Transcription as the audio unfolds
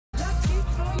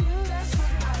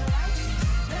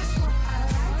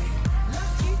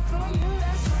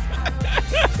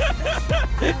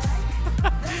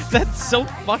That's so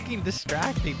fucking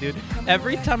distracting, dude.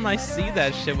 Every time I see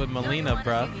that shit with Melina,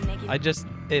 bro,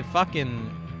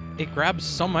 it grabs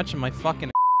so much of my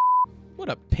fucking. What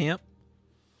a pimp.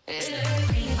 I'm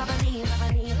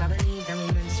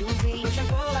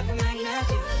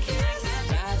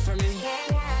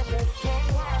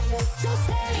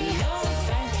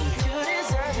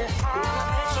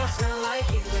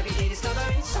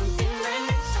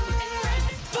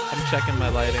checking my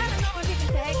lighting.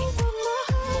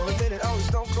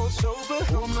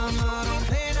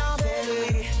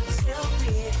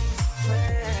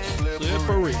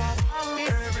 Slippery.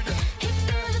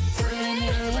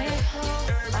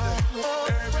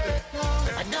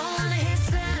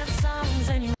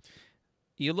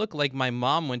 You look like my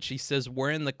mom when she says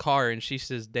we're in the car and she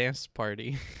says dance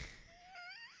party.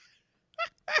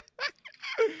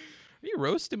 Are you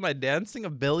roasting my dancing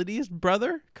abilities,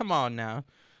 brother? Come on now.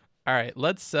 All right,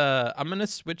 let's I'm gonna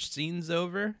switch scenes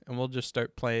over and we'll just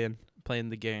start playing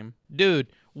the game. Dude,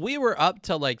 we were up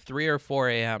till like 3 or 4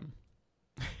 a.m.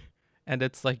 and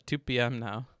it's like 2 p.m.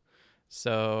 now.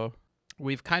 So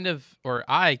we've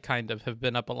I kind of have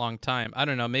been up a long time. I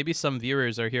don't know, maybe some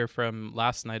viewers are here from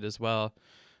last night as well.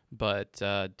 But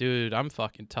dude, I'm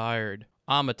fucking tired.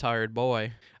 I'm a tired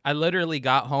boy. I literally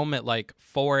got home at like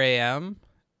 4 a.m.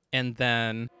 and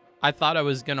then I thought I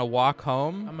was gonna walk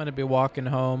home. I'm gonna be walking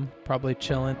home, probably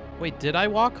chilling. Wait, did I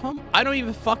walk home? I don't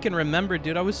even fucking remember,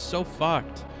 dude. I was so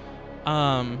fucked.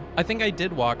 I think I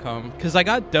did walk home because I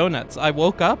got donuts. I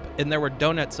woke up and there were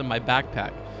donuts in my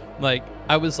backpack. Like,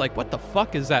 I was like, what the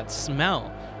fuck is that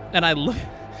smell? And I look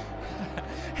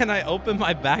and I open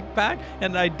my backpack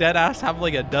and I dead ass have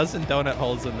like a dozen donut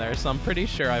holes in there. So I'm pretty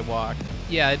sure I walked.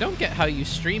 Yeah, I don't get how you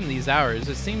stream these hours.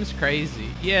 It seems crazy.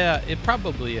 Yeah, it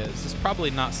probably is. It's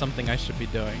probably not something I should be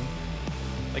doing.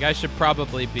 Like, I should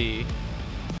probably be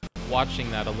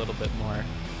watching that a little bit more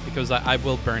because I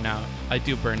will burn out. I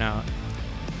do burn out.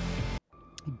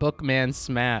 Bookman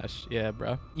smash. Yeah,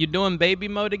 bro. You doing baby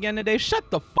mode again today?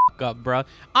 Shut the fuck up, bro.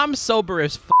 I'm sober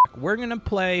as fuck. We're gonna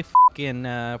play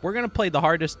we're gonna play the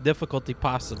hardest difficulty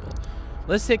possible.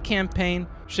 Let's hit campaign.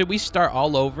 Should we start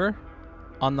all over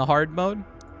on the hard mode?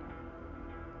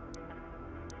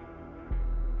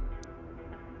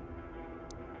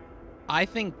 I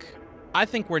think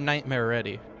we're nightmare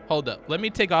ready. Hold up. Let me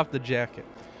take off the jacket.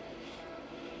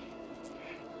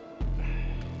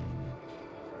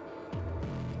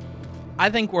 I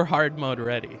think we're hard mode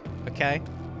ready, okay?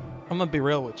 I'm gonna be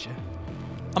real with you.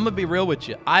 I'm gonna be real with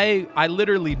you. I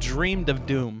literally dreamed of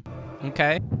Doom,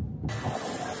 okay?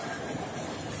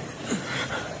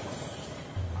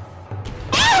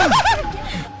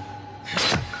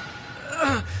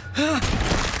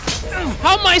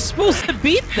 How am I supposed to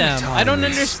beat them? I don't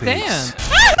understand.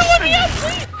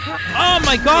 Oh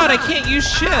my god, I can't use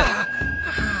shit.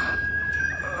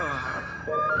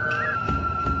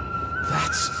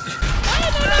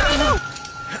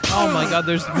 Oh my god,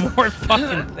 there's more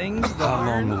fucking things. How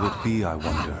long will it be, I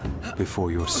wonder, before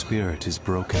your spirit is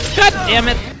broken? God damn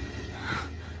it!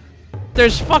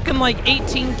 There's fucking like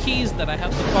 18 keys that I have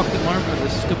to fucking learn for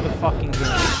this stupid fucking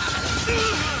game.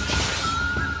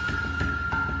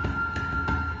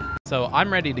 So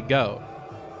I'm ready to go.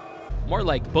 More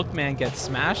like Bookman gets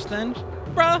smashed then?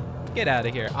 Bruh, get out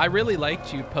of here. I really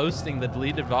liked you posting the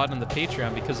deleted VOD on the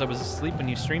Patreon because I was asleep when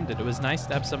you streamed it. It was nice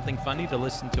to have something funny to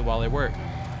listen to while I work.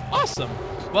 Awesome.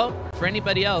 Well, for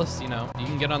anybody else, you know, you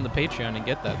can get on the Patreon and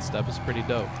get that stuff. It's pretty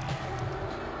dope.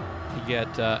 You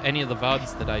get any of the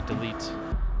VODs that I delete,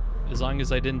 as long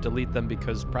as I didn't delete them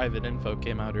because private info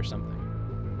came out or something.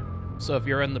 So if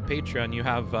you're on the Patreon, you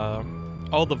have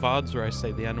all the VODs where I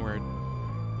say the N-word.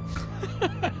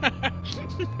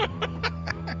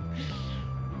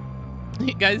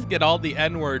 You guys get all the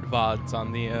N-word VODs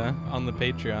on the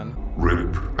Patreon.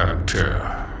 Rip and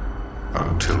tear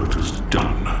until it is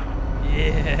done.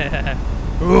 Yeah.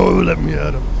 Oh, let me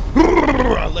at him.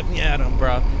 Let me at him,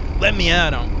 bro. Let me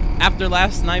at him. After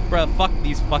last night, bro, fuck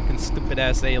these fucking stupid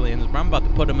ass aliens, bro. I'm about to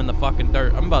put them in the fucking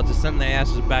dirt. I'm about to send their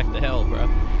asses back to hell, bro.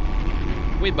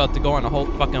 We about to go on a whole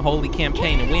fucking holy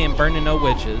campaign and we ain't burning no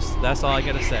witches. That's all I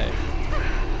gotta say.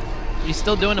 You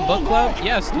still doing a book club?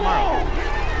 Yes, tomorrow.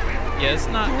 Yeah, it's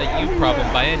not a you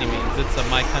problem by any means. It's a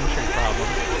my country problem.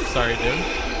 Sorry, dude.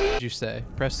 What did you say?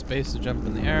 Press space to jump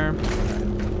in the air.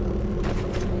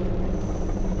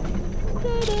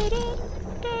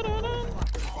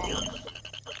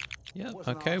 Yeah,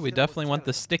 okay, we definitely want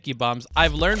the sticky bombs.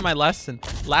 I've learned my lesson.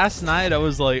 Last night I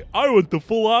was like, I want the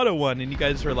full auto one, and you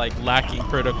guys were like lacking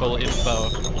critical info.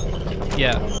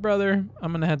 Yeah, brother,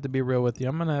 I'm gonna have to be real with you.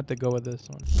 I'm gonna have to go with this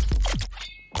one.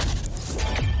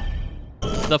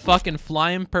 The fucking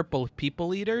flying purple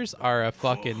people eaters are a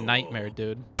fucking nightmare,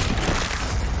 dude.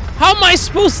 How am I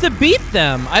supposed to beat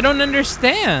them? I don't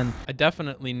understand. I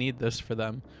definitely need this for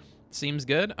them. Seems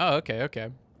good? Oh, okay,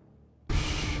 okay.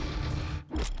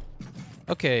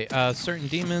 Okay, certain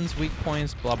demons, weak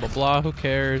points, blah, blah, blah. Who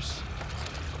cares?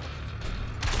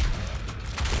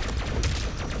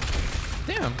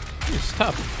 Damn, he's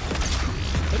tough.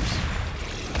 Oops.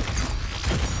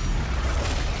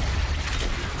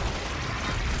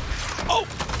 Oh!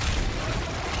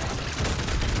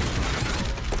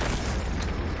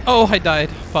 Oh, I died.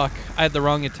 Fuck. I had the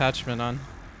wrong attachment on.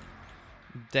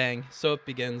 Dang. So it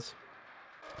begins.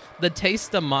 The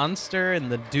taste of monster and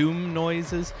the doom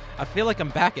noises. I feel like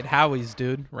I'm back at Howie's,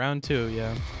 dude. Round 2,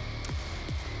 yeah.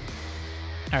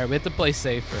 Alright, we have to play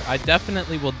safer. I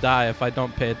definitely will die if I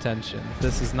don't pay attention.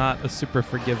 This is not a super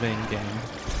forgiving game.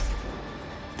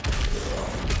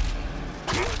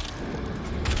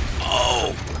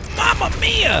 Oh! Mamma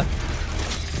mia!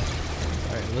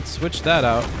 Alright, let's switch that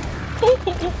out. Ooh,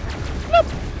 ooh, ooh. Whoop.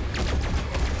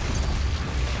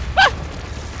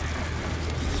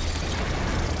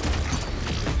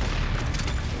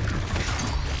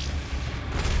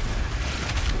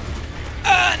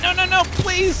 No, no, no,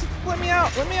 please! Let me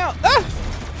out, let me out! Ah!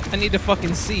 I need to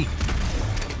fucking see.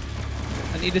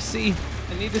 I need to see.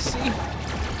 I need to see.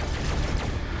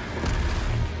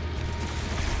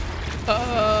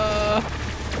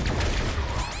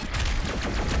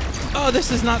 Oh,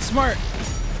 this is not smart.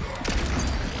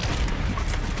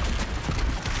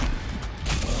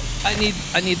 I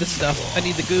need the stuff. I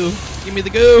need the goo. Give me the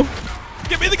goo.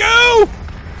 Give me the goo!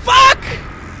 Fuck!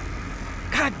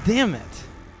 God damn it.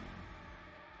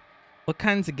 What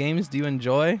kinds of games do you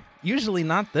enjoy? Usually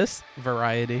not this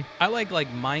variety. I like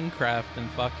Minecraft and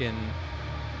fucking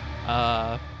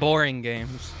boring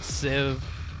games. Civ,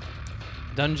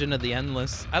 Dungeon of the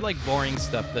Endless. I like boring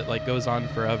stuff that like goes on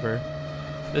forever.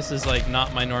 This is like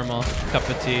not my normal cup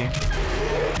of tea.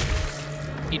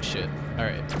 Eat shit. All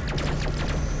right.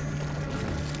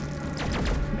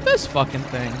 This fucking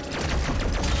thing.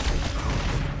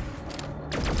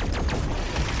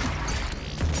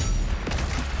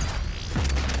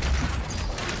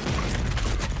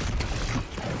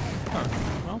 Huh,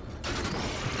 well.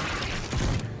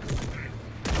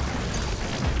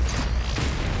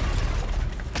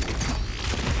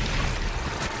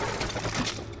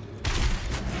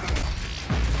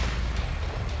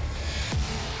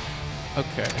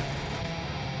 Okay.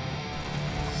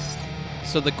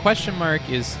 So the question mark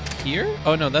is here?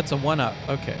 Oh no, that's a 1-up.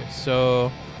 Okay,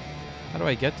 so how do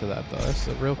I get to that though? That's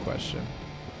the real question.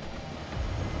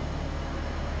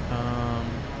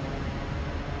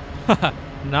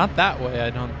 Not that way, I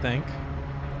don't think.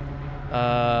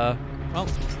 Well,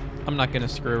 I'm not gonna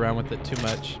screw around with it too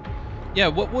much. Yeah,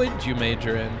 what would you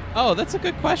major in? Oh, that's a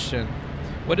good question.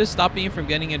 What is stopping you from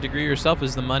getting a degree yourself?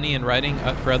 Is the money and writing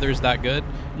for others that good?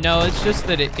 No, it's just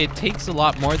that it takes a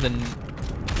lot more than...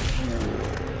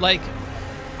 Like,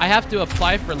 I have to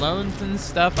apply for loans and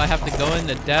stuff. I have to go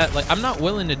into debt. Like, I'm not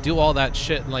willing to do all that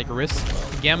shit and, like,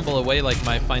 gamble away, like,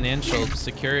 my financial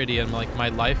security and, like, my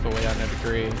life away on a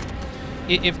degree.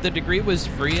 If the degree was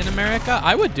free in America,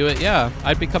 I would do it, yeah.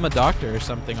 I'd become a doctor or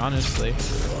something, honestly.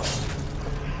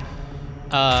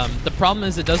 The problem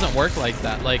is it doesn't work like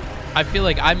that. Like, I feel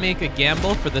like I make a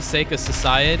gamble for the sake of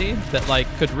society that, like,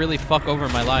 could really fuck over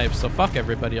my life. So fuck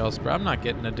everybody else, bro. I'm not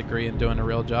getting a degree and doing a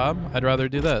real job. I'd rather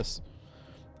do this.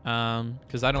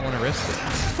 Because I don't want to risk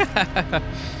it.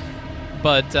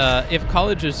 But if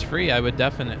college is free, I would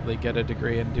definitely get a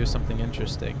degree and do something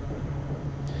interesting.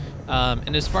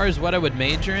 And as far as what I would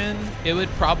major in, it would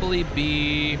probably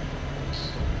be...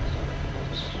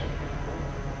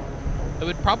 It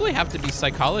would probably have to be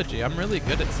psychology. I'm really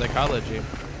good at psychology.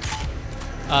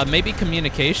 Maybe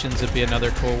communications would be another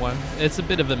cool one. It's a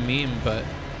bit of a meme, but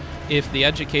if the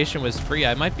education was free,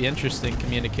 I might be interested in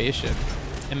communication.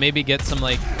 And maybe get some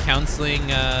like counseling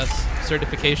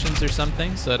certifications or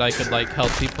something so that I could like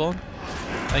help people.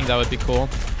 I think that would be cool.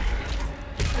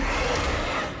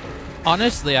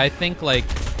 Honestly, I think like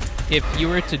if you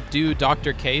were to do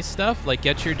Dr. K stuff, like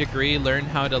get your degree, learn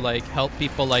how to like help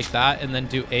people like that, and then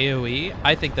do AoE,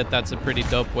 I think that that's a pretty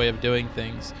dope way of doing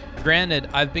things. Granted,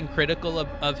 I've been critical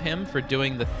of him for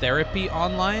doing the therapy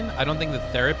online. I don't think the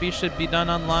therapy should be done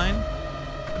online,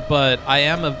 but I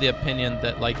am of the opinion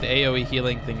that like the AoE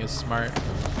healing thing is smart.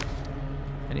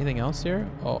 Anything else here?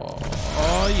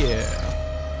 Oh yeah.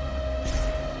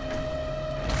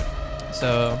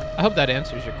 So I hope that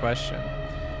answers your question.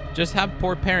 Just have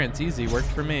poor parents. Easy. Worked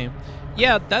for me.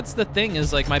 Yeah, that's the thing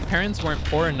is like my parents weren't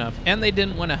poor enough and they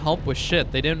didn't want to help with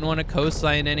shit. They didn't want to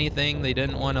co-sign anything. They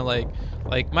didn't want to like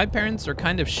Like, my parents were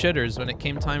kind of shitters when it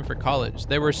came time for college.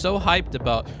 They were so hyped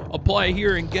about apply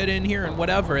here and get in here and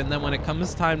whatever, and then when it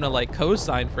comes time to like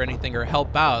co-sign for anything or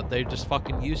help out, they're just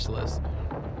fucking useless.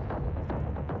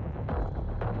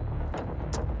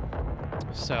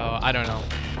 So, I don't know.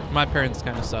 My parents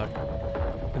kind of suck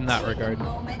in that regard.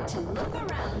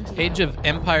 Age of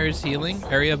Empires healing,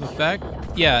 area of effect.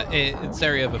 Yeah, it's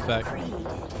area of effect.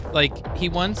 Like, he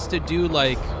wants to do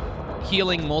like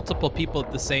healing multiple people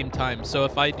at the same time. So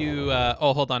if I do,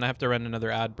 oh, hold on, I have to run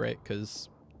another ad break because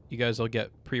you guys will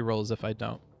get pre-rolls if I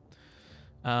don't.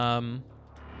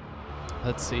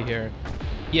 Let's see here.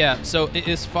 Yeah, so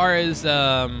as far as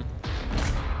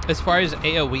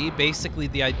AoE, basically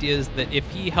the idea is that if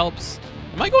he helps,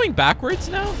 am I going backwards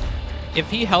now? If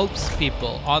he helps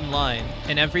people online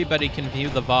and everybody can view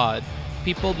the VOD,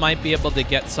 people might be able to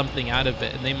get something out of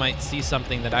it, and they might see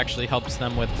something that actually helps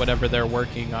them with whatever they're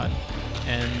working on.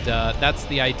 And that's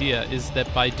the idea, is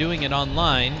that by doing it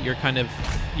online, you're kind of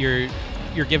you're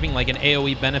giving like an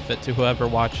AoE benefit to whoever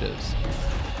watches.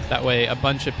 That way a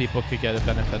bunch of people could get a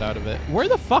benefit out of it. Where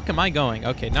the fuck am I going?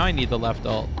 Okay, now I need the left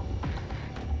alt.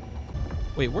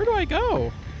 Wait, where do I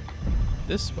go?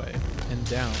 This way and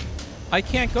down. I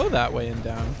can't go that way and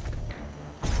down.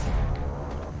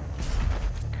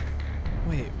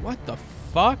 Wait, what the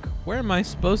fuck? Where am I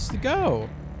supposed to go?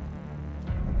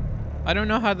 I don't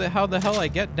know how the hell I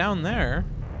get down there.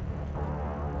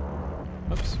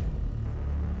 Oops.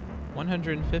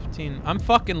 115. I'm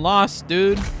fucking lost,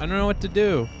 dude. I don't know what to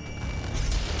do.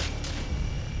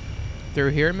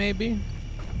 Through here, maybe?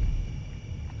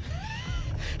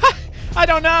 I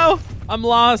don't know. I'm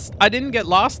lost. I didn't get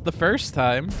lost the first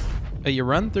time. You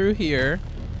run through here.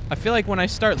 I feel like when I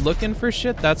start looking for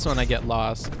shit, that's when I get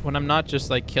lost. When I'm not just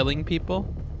like killing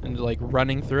people and like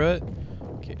running through it.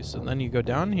 Okay, so then you go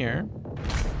down here.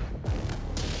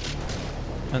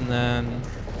 And then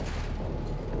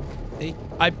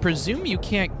I presume you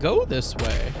can't go this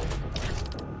way.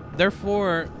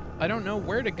 Therefore, I don't know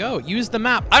where to go. Use the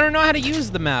map. I don't know how to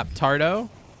use the map, Tardo.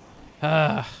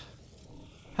 How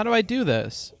do I do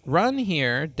this? Run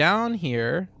here, down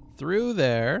here, through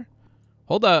there.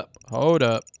 Hold up. Hold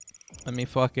up. Let me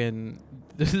fucking...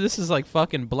 This is like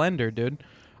fucking Blender, dude.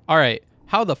 Alright.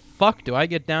 How the fuck do I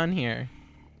get down here?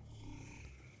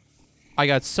 I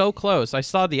got so close. I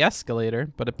saw the escalator,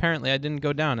 but apparently I didn't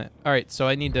go down it. Alright, so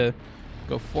I need to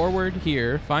go forward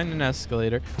here, find an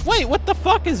escalator. Wait, what the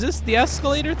fuck? Is this the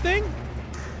escalator thing?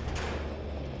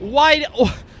 Why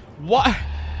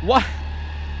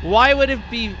would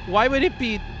it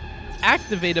be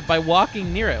activated by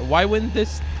walking near it? Why wouldn't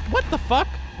this... What the fuck?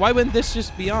 Why wouldn't this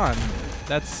just be on?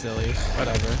 That's silly.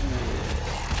 Whatever.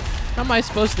 How am I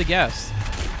supposed to guess?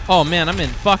 Oh man, I'm in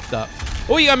fucked up.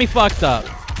 Oh, you got me fucked up.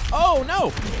 Oh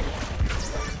no.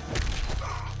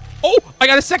 Oh, I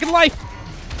got a second life.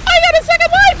 I got a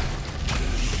second life.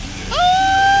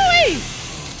 Oh, wait.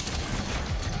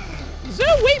 Zoo,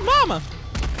 wait, mama.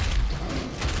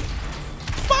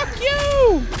 Fuck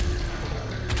you.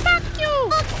 Fuck you.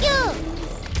 Fuck you.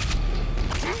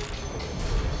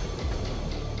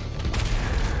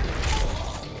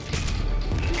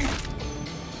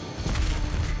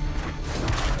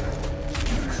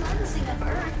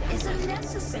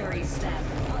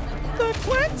 The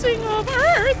cleansing of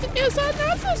Earth is a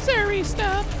necessary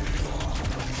step.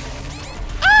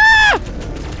 Ah!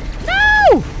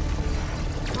 No!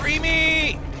 Free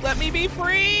me! Let me be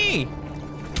free!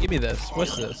 Give me this.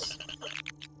 What's this?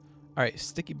 Alright,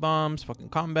 sticky bombs, fucking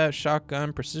combat,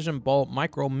 shotgun, precision bolt,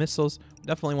 micro missiles.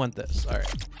 Definitely want this.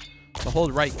 Alright. So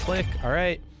hold right click.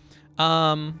 Alright.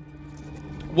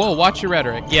 Whoa, watch your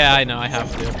rhetoric. Yeah, I know. I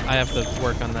have to. I have to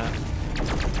work on that.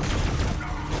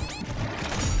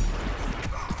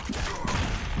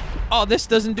 Oh, this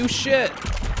doesn't do shit.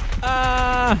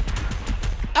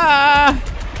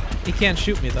 He can't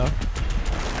shoot me, though.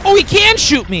 Oh, he can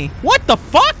shoot me. What the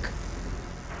fuck?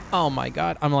 Oh, my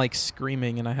God. I'm, like,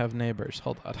 screaming, and I have neighbors.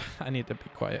 Hold on. I need to be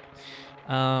quiet.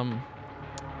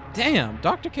 Damn.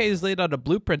 Dr. K has laid out a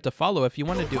blueprint to follow if you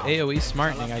want to do AoE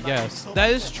smartening, I guess. That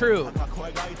is true.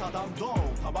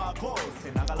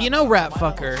 You know, rat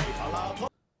fucker.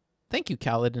 Thank you,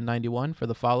 Khaled91, for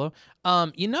the follow.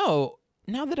 You know...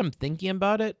 Now that I'm thinking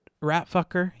about it, rat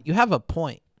fucker, you have a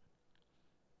point.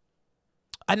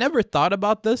 I never thought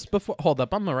about this before. Hold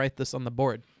up, I'm gonna write this on the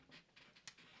board.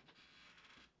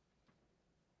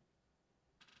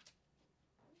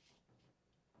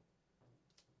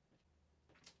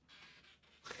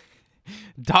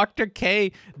 Dr.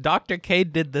 K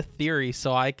did the theory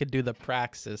so I could do the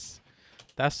praxis.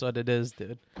 That's what it is,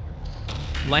 dude.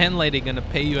 Landlady gonna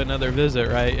pay you another visit,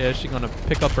 right? Yeah, she gonna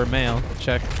pick up her mail.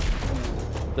 Check.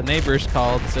 The neighbors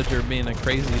called, said you're being a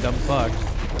crazy dumb fuck.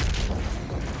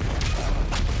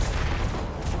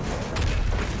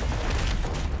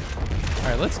 All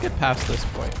right, let's get past this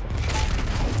point.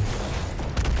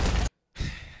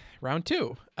 Round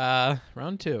two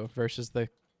versus the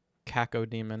Kako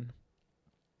demon.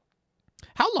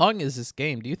 How long is this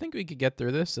game? Do you think we could get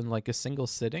through this in like a single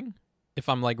sitting? If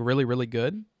I'm like really, really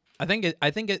good? I think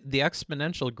the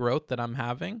exponential growth that I'm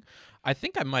having, I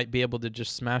think I might be able to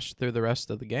just smash through the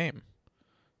rest of the game.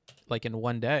 Like in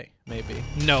one day, maybe.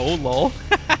 No, lol.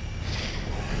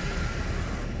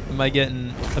 Am I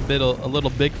getting a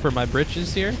little big for my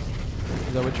britches here?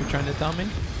 Is that what you're trying to tell me?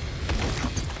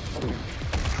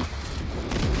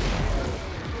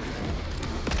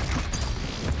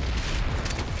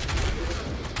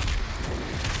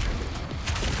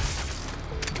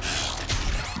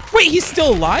 Wait, he's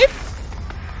still alive?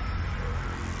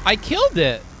 I killed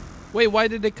it. Wait, why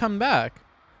did it come back?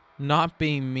 Not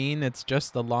being mean, it's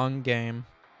just a long game.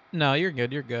 No, you're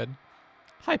good, you're good.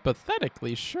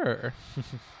 Hypothetically, sure.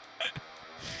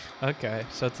 Okay,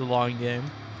 so it's a long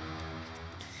game.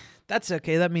 That's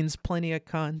okay, that means plenty of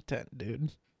content,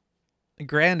 dude.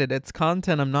 Granted, it's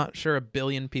content I'm not sure a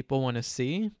billion people want to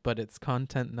see, but it's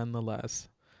content nonetheless.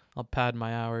 I'll pad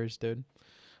my hours, dude.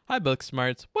 Hi,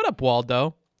 Booksmarts. What up,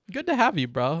 Waldo? Good to have you,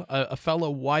 bro. A fellow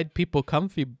wide people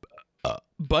comfy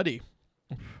buddy.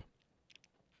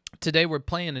 Today we're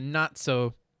playing a not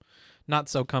so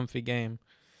comfy game.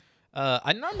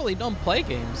 I normally don't play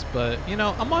games, but you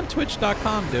know, I'm on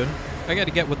twitch.com, dude. I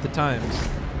gotta get with the times.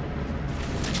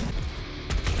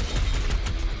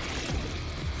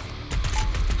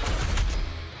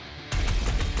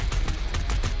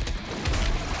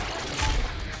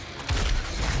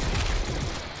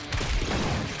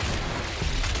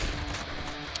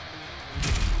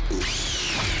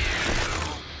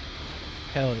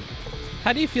 Hell yeah.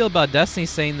 How do you feel about Destiny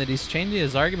saying that he's changing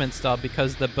his argument style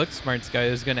because the Booksmarts guy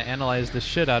is going to analyze the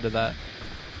shit out of that?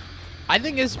 I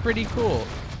think it's pretty cool.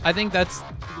 I think that's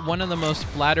one of the most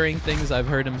flattering things I've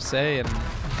heard him say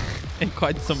in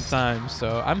quite some time,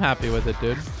 so I'm happy with it,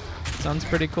 dude. Sounds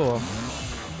pretty cool.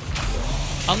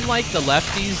 Unlike the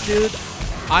lefties, dude,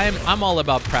 I'm all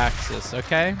about praxis,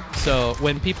 okay? So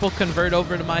when people convert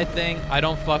over to my thing, I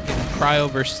don't fucking cry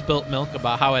over spilt milk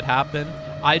about how it happened.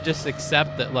 I just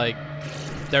accept that, like,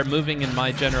 they're moving in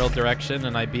my general direction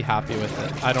and I'd be happy with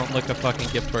it. I don't look a fucking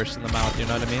gift horse in the mouth, you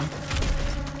know what I mean?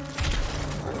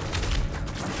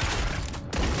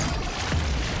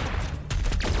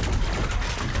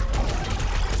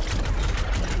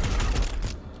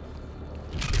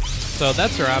 So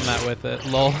that's where I'm at with it.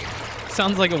 Lol.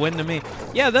 Sounds like a win to me.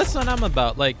 Yeah, that's what I'm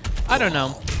about. Like, I don't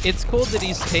know. It's cool that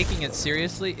he's taking it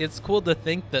seriously. It's cool to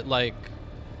think that, like,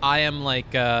 I am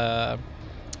like, I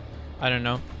don't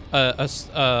know.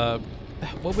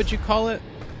 What would you call it?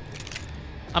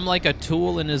 I'm like a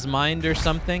tool in his mind or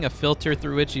something, a filter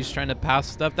through which he's trying to pass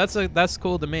stuff. That's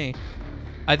cool to me.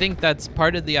 I think that's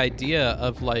part of the idea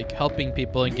of like helping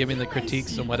people and giving the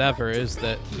critiques and whatever, is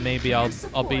that maybe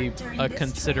I'll be a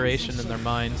consideration in their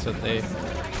mind so that they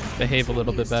behave a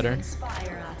little bit better.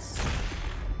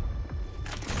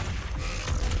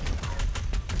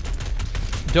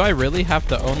 Do I really have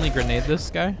to only grenade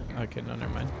this guy? Okay, no,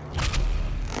 never mind.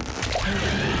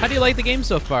 How do you like the game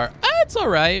so far? It's all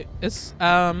right. It's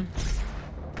I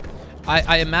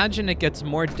imagine it gets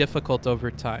more difficult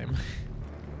over time.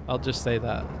 I'll just say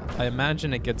that. I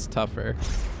imagine it gets tougher.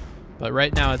 But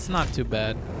right now it's not too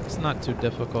bad. It's not too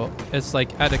difficult. It's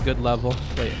like at a good level.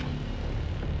 Wait.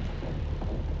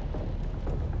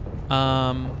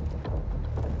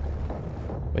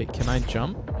 Wait, can I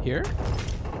jump here?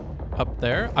 Up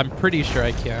there? I'm pretty sure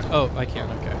I can. Oh, I can,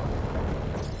 okay.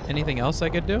 Anything else I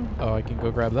could do? Oh, I can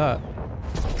go grab that.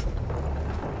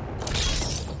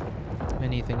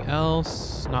 Anything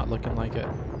else? Not looking like it.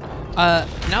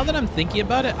 Now that I'm thinking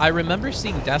about it, I remember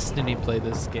seeing Destiny play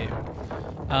this game.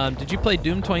 Did you play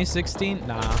Doom 2016?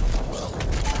 Nah.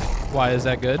 Why, is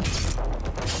that good?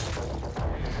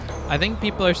 I think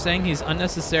people are saying he's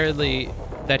unnecessarily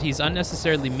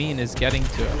mean is getting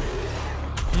to it.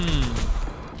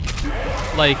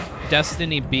 Like,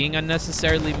 Destiny being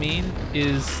unnecessarily mean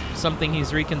is something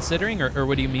he's reconsidering, or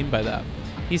what do you mean by that?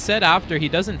 He said after he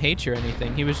doesn't hate you or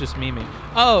anything, he was just memeing.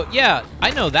 Oh, yeah,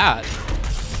 I know that.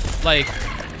 Like,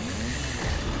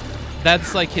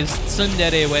 that's like his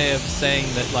tsundere way of saying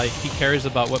that, like, he cares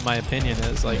about what my opinion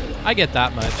is. Like, I get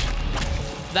that much.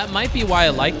 That might be why I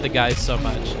like the guy so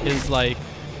much, is like,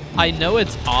 I know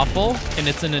it's awful and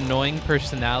it's an annoying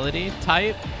personality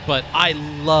type, but I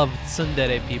love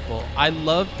tsundere people. I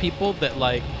love people that,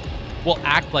 like, will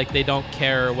act like they don't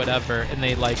care or whatever, and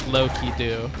they like low-key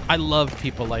do. I love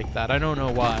people like that. I don't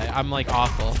know why. I'm like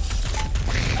awful.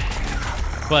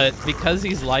 But because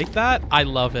he's like that, I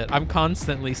love it. I'm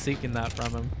constantly seeking that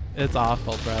from him. It's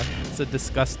awful, bro. It's a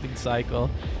disgusting cycle.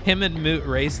 Him and Moot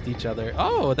raced each other.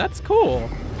 Oh, that's cool.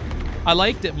 I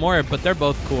liked it more, but they're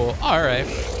both cool. All right.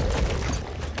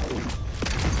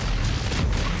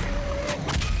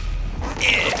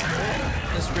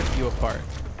 Let's rip you apart.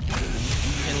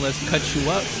 And let's cut you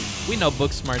up. We know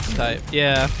Booksmart's type.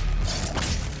 Yeah.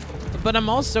 But I'm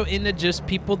also into just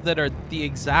people that are the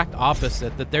exact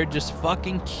opposite, that they're just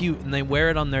fucking cute and they wear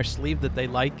it on their sleeve that they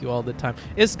like you all the time.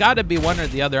 It's got to be one or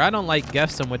the other. I don't like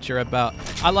guessing what you're about.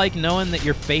 I like knowing that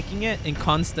you're faking it and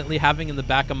constantly having in the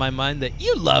back of my mind that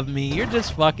you love me. You're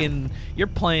just fucking, you're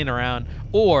playing around.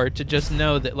 Or to just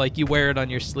know that like you wear it on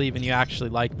your sleeve and you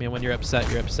actually like me, and when you're upset,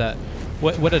 you're upset.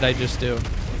 What did I just do?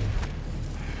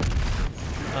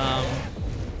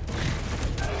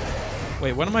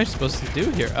 Wait, what am I supposed to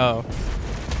do here? Oh.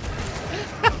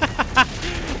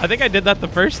 I think I did that the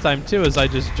first time too, as I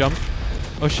just jumped.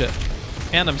 Oh shit.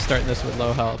 And I'm starting this with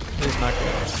low health. This is not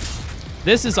good.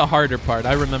 This is a harder part.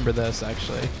 I remember this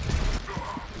actually.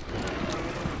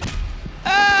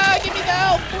 Ah, give me the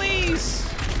help,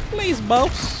 please. Please,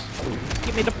 boss.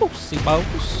 Give me the pussy,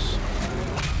 boss.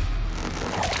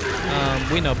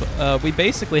 We know, we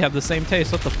basically have the same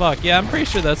taste. What the fuck? Yeah, I'm pretty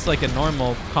sure that's like a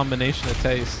normal combination of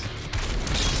tastes.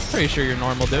 Pretty sure you're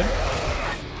normal, dude.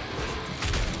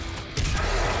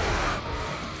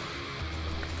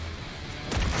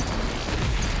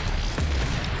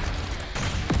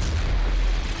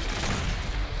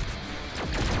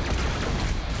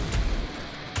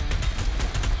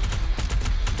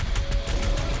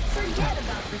 Forget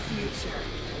about the future.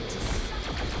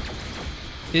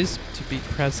 Is to be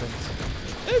present.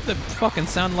 They fucking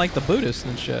sound like the Buddhists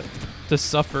and shit. To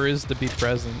suffer is to be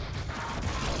present.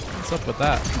 What's up with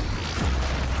that?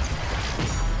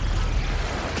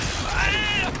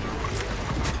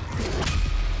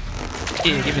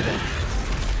 Yeah, give me that.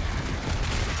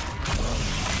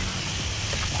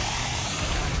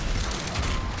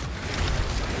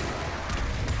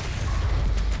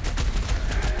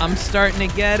 I'm starting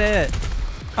to get it.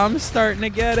 I'm starting to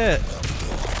get it.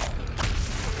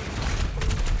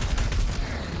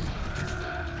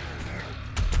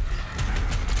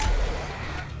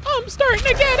 I'm starting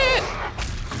to get it.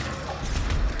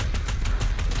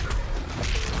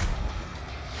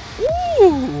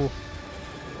 Ooh.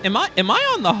 Am I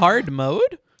on the hard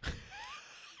mode?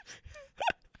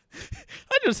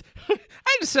 I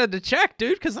just had to check,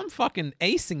 dude, because I'm fucking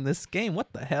acing this game.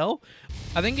 What the hell?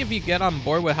 I think if you get on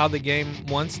board with how the game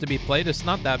wants to be played, it's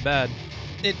not that bad.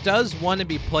 It does want to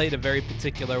be played a very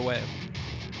particular way.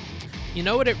 You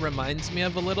know what it reminds me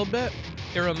of a little bit?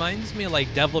 It reminds me of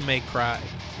like Devil May Cry.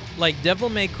 Like Devil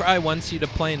May Cry wants you to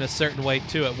play in a certain way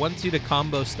too. It wants you to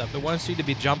combo stuff. It wants you to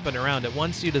be jumping around. It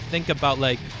wants you to think about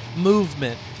like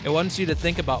movement. It wants you to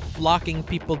think about flocking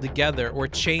people together or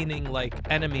chaining like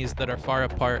enemies that are far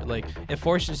apart. Like it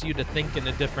forces you to think in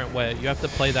a different way. You have to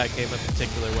play that game a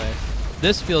particular way.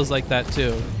 This feels like that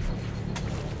too.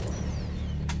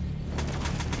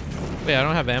 Wait, I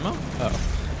don't have ammo? Oh.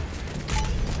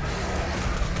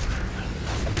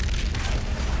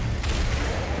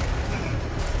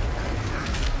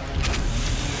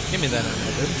 Give me that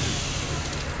ammo, dude.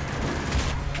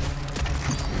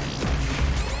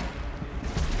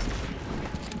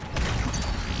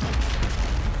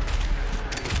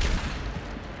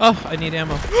 Oh, I need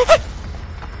ammo.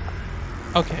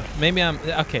 Okay, maybe I'm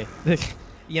okay.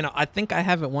 You know, I think I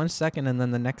have it 1 second, and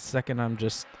then the next second I'm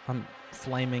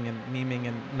flaming and memeing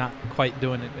and not quite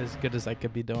doing it as good as I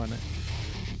could be doing it.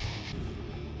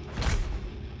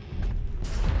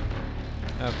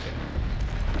 Okay.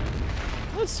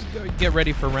 Let's go get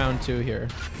ready for round 2 here.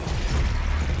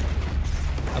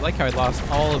 I like how I lost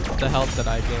all of the health that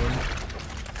I gained.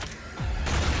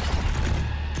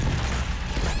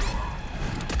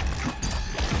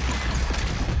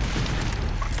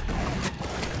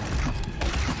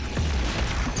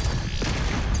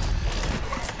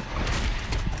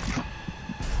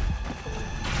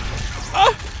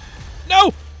 Ah!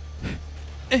 No!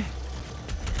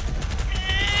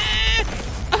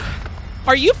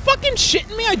 Are you fucking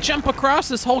shitting me? I jump across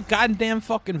this whole goddamn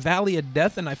fucking valley of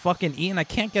death and I fucking eat and I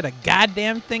can't get a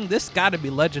goddamn thing? This gotta be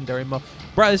legendary mode.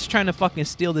 Bro, it's trying to fucking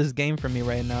steal this game from me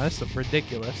right now. That's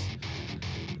ridiculous.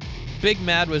 Big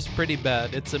Mad was pretty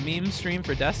bad. It's a meme stream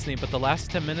for Destiny, but the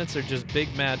last 10 minutes are just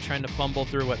Big Mad trying to fumble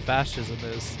through what fascism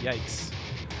is. Yikes.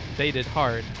 Baited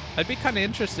hard. I'd be kind of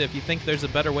interested if you think there's a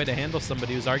better way to handle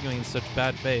somebody who's arguing in such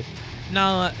bad faith.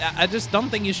 No, I just don't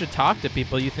think you should talk to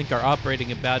people you think are operating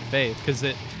in bad faith, because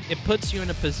it puts you in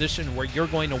a position where you're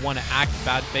going to want to act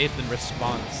bad faith in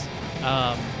response.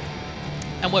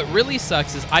 And what really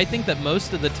sucks is I think that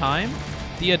most of the time,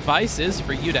 the advice is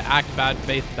for you to act bad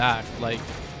faith back. Like,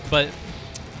 but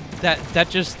that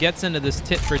just gets into this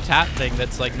tit for tat thing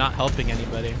that's like not helping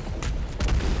anybody.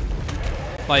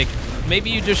 Like, maybe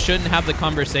you just shouldn't have the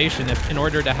conversation if in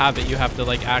order to have it you have to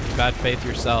like act bad faith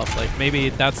yourself. Like, maybe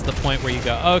that's the point where you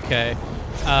go, okay,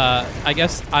 I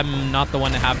guess I'm not the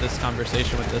one to have this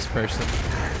conversation with this person,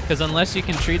 because unless you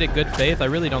can treat it good faith, I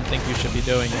really don't think you should be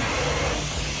doing it.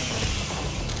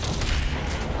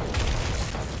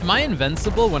 Am I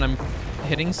invincible when I'm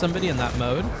hitting somebody in that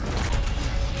mode?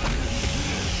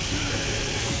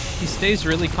 He stays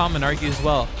really calm and argues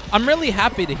well. I'm really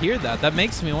happy to hear that. That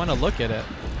makes me want to look at it.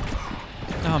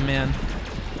 Oh, man.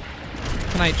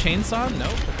 Can I chainsaw him?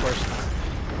 Nope, of course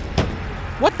not.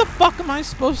 What the fuck am I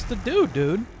supposed to do,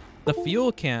 dude? The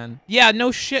fuel can. Yeah,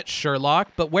 no shit,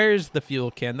 Sherlock. But where is the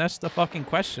fuel can? That's the fucking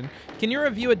question. Can you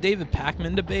review a David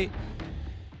Pakman debate?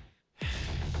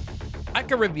 I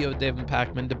could review a David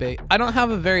Pakman debate. I don't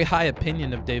have a very high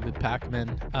opinion of David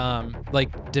Pakman,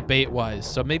 like debate-wise.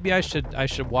 So maybe I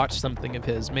should watch something of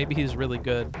his. Maybe he's really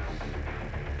good.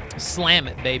 Slam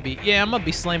it, baby. Yeah, I'm gonna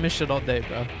be slamming shit all day,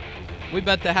 bro. We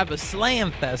about to have a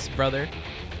slam fest, brother.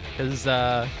 Cause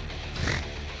I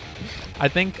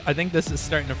think this is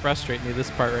starting to frustrate me.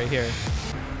 This part right here.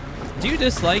 Do you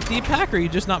dislike Deepak, or are you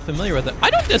just not familiar with it? I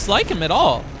don't dislike him at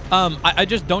all. I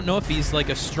just don't know if he's like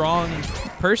a strong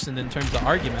person in terms of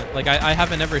argument. Like, I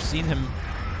haven't ever seen him.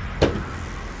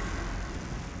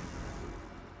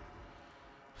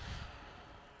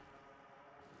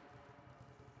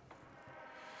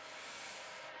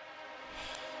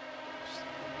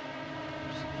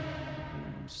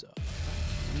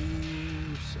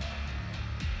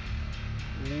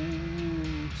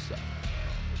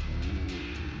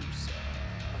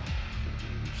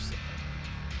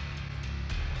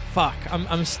 Fuck,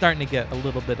 I'm starting to get a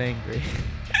little bit angry.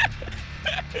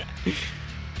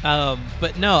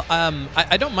 But no,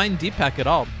 I don't mind Deepak at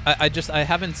all. I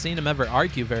haven't seen him ever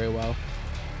argue very well.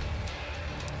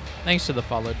 Thanks for the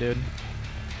follow, dude.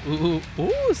 Ooh,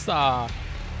 saw.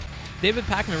 David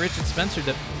Pakman, Richard Spencer.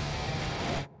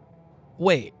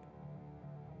 Wait.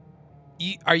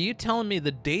 Are you telling me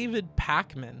the David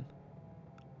Pakman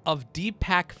of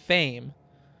Deepak fame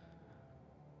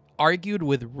argued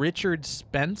with Richard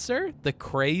Spencer, the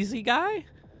crazy guy?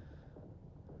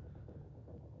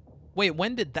 Wait,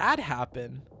 when did that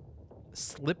happen?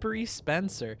 Slippery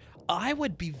Spencer. I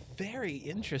would be very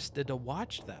interested to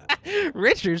watch that.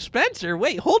 Richard Spencer?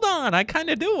 Wait, hold on. I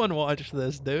kind of do want to watch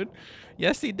this, dude.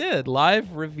 Yes, he did.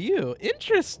 Live review.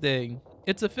 Interesting.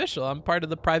 It's official. I'm part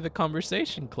of the private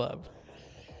conversation club.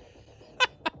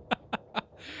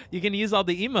 You can use all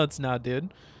the emotes now,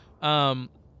 dude.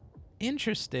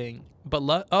 Interesting.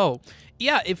 But oh,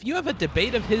 yeah, if you have a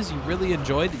debate of his you really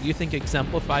enjoyed that you think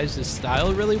exemplifies his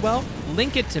style really well,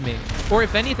 link it to me. Or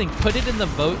if anything, put it in the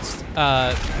votes,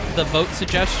 the vote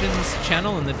suggestions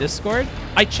channel in the Discord.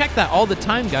 I check that all the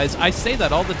time, guys. I say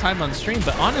that all the time on stream,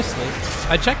 but honestly,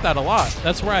 I check that a lot.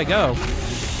 That's where I go.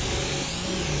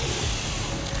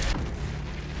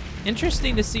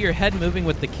 Interesting to see your head moving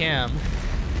with the cam.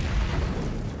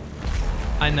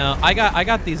 I know. I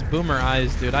got these boomer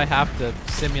eyes, dude. I have to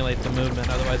simulate the movement,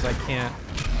 otherwise I can't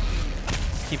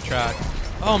keep track.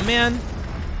 Oh, man.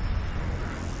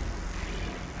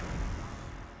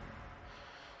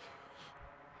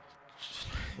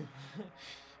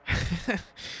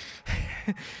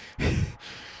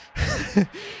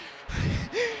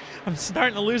 I'm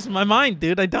starting to lose my mind,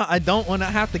 dude. I don't want to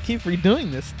have to keep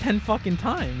redoing this 10 fucking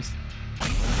times.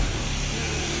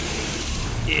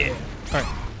 Yeah. All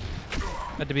right.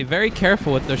 Had to be very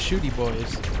careful with those shooty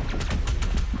boys.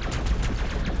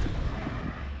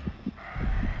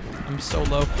 I'm so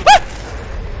low. Ah!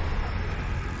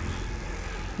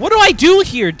 What do I do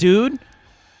here, dude?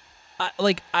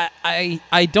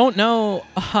 I don't know.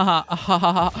 Ha ha ha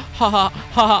ha ha ha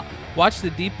ha. Watch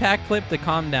the Deepak clip to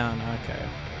calm down. Okay.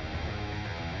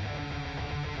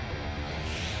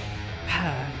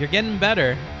 You're getting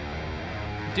better.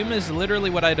 Doom is literally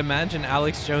what I'd imagine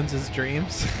Alex Jones's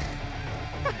dreams.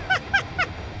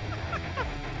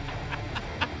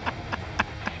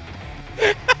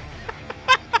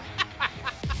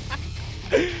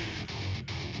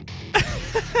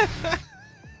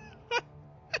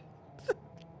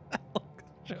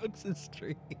 Jones's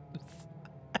dreams.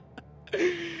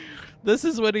 This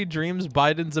is what he dreams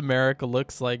Biden's America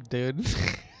looks like, dude.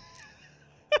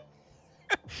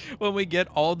 When we get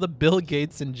all the Bill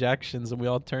Gates injections and we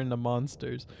all turn to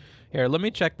monsters. Here, let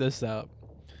me check this out.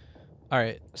 All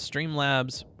right,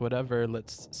 Streamlabs, whatever.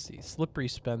 Let's see. Slippery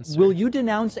Spencer. Will you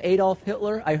denounce Adolf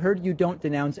Hitler? I heard you don't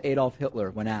denounce Adolf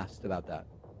Hitler when asked about that.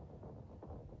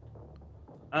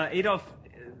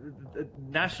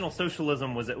 National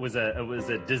Socialism was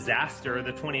a disaster.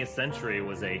 The 20th century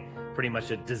was pretty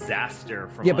much a disaster.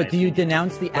 But do you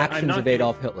denounce the actions of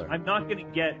Adolf Hitler? I'm not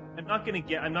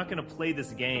gonna play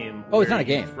this game. Oh, it's not a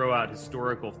game. Throw out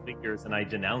historical figures and I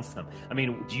denounce them. I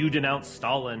mean, do you denounce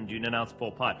Stalin? Do you denounce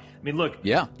Pol Pot? I mean, look.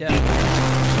 Yeah.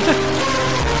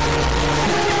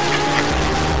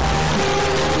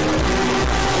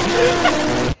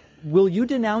 Will you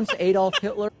denounce Adolf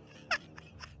Hitler?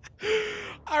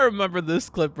 I remember this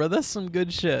clip, bro. That's some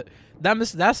good shit.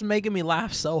 That's making me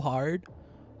laugh so hard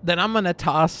that I'm gonna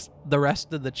toss the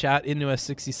rest of the chat into a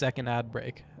 60-second ad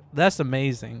break. That's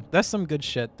amazing. That's some good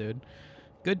shit, dude.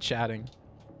 Good chatting.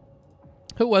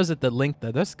 Who was it that linked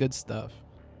that? That's good stuff.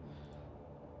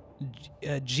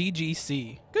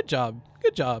 GGC. Good job.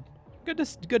 Good job.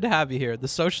 Good to have you here. The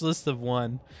socialists have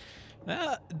won.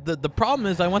 The problem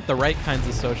is I want the right kinds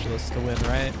of socialists to win,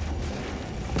 right?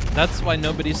 That's why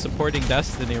nobody's supporting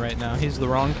Destiny right now. He's the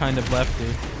wrong kind of lefty.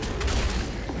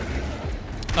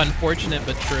 Unfortunate,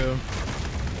 but true.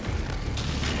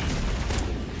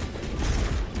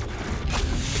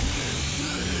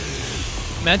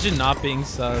 Imagine not being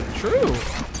subbed. True.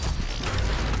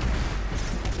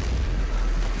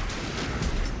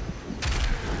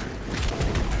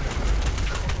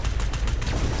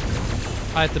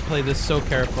 I have to play this so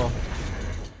careful.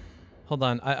 Hold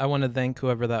on. I want to thank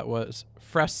whoever that was.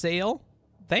 Frasale,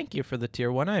 thank you for the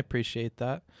tier 1. I appreciate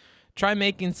that. Try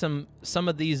making some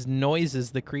of these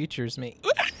noises the creatures make.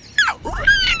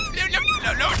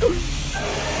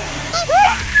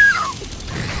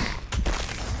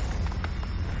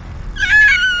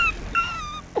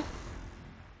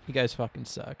 You guys fucking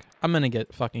suck. I'm gonna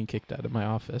get fucking kicked out of my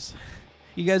office.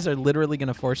 You guys are literally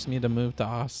gonna force me to move to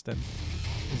Austin,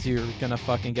 because you're gonna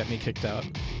fucking get me kicked out.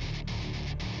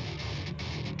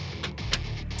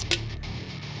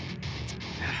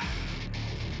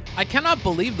 I cannot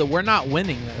believe that we're not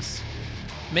winning this.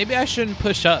 Maybe I shouldn't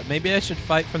push up. Maybe I should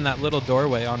fight from that little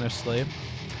doorway, honestly,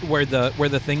 where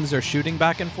the things are shooting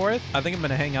back and forth. I think I'm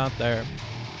gonna hang out there.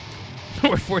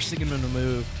 We're forcing him to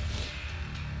move.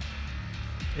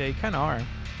 Yeah, you kind of are.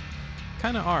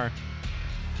 Kind of are.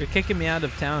 You're kicking me out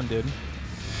of town, dude.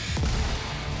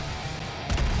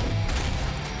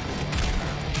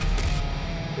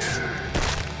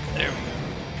 There we go.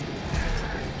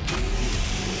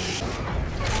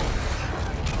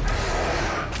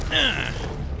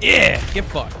 Yeah, get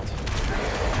fucked.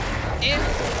 Yeah.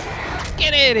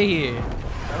 Get out of here.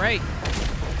 Alright.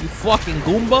 You fucking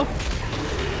Goomba.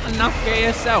 I'm gonna knock your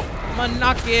ass out. I'm gonna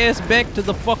knock your ass back to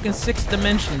the fucking 6th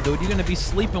dimension, dude. You're gonna be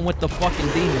sleeping with the fucking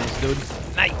demons, dude.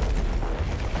 Night.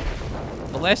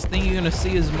 The last thing you're gonna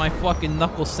see is my fucking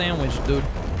knuckle sandwich, dude.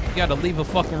 You gotta leave a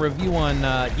fucking review on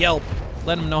Yelp.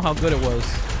 Let them know how good it was.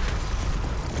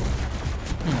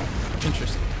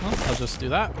 Interesting. Well, I'll just do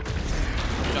that.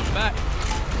 Jump back.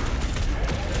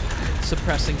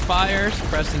 Suppressing fire,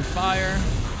 suppressing fire.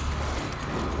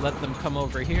 Let them come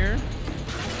over here.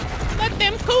 Let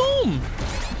them come!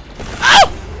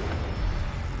 Ow!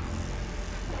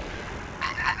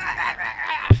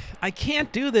 I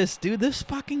can't do this, dude. This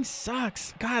fucking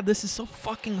sucks. God, this is so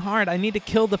fucking hard. I need to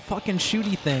kill the fucking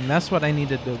shooty thing. That's what I need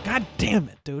to do. God damn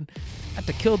it, dude. I have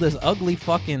to kill this ugly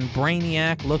fucking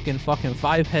brainiac looking fucking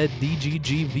 5-head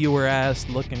DGG viewer ass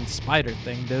looking spider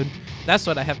thing, dude. That's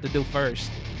what I have to do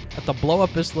first. I have to blow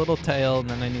up his little tail, and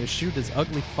then I need to shoot his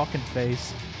ugly fucking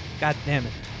face. God damn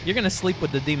it. You're gonna sleep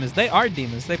with the demons. They are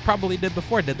demons. They probably did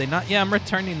before, did they not? Yeah, I'm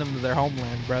returning them to their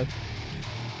homeland, bro.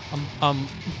 I'm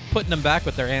putting them back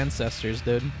with their ancestors,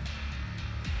 dude.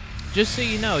 Just so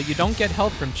you know, you don't get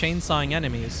health from chainsawing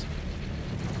enemies.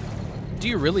 Do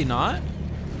you really not?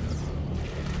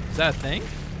 Is that a thing?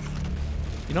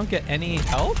 You don't get any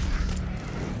health?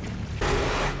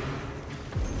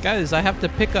 Guys, I have to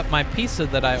pick up my pizza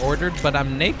that I ordered, but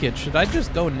I'm naked. Should I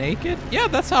just go naked? Yeah,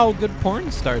 that's how good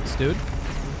porn starts, dude.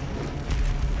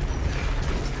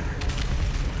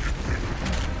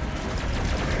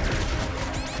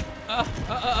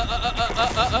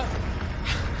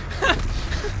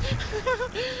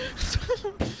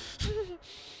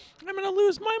 I'm gonna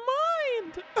lose my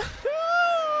mind.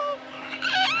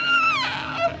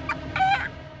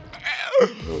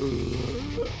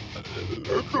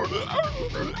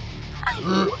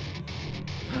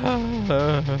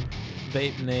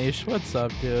 Vape Nash, what's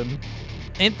up, dude?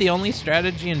 Ain't the only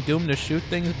strategy in Doom to shoot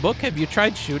things? Book, have you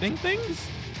tried shooting things?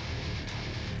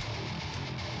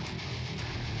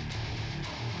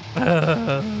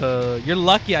 You're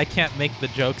lucky I can't make the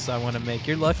jokes I want to make.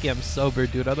 You're lucky I'm sober,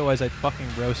 dude. Otherwise, I'd fucking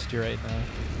roast you right now.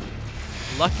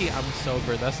 Lucky I'm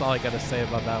sober. That's all I gotta say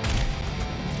about that one.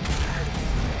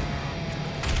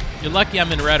 You're lucky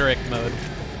I'm in rhetoric mode.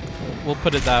 We'll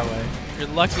put it that way. You're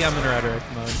lucky I'm in rhetoric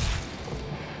mode.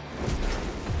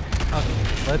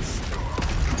 Okay, let's...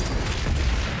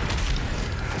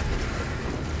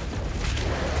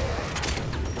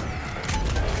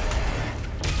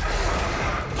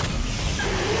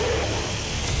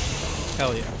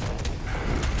 Hell yeah.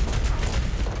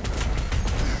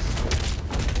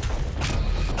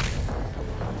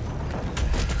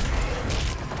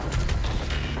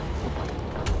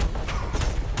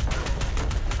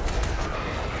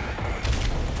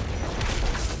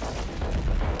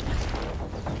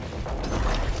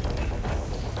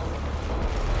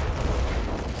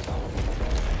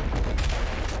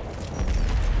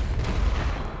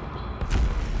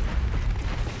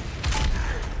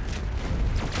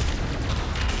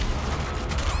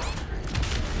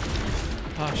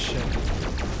 Oh shit.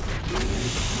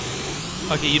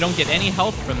 Okay, you don't get any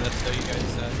health from this though, you guys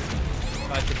said. So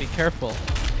I have to be careful.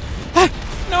 Ah!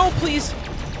 No, please!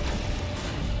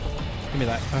 Give me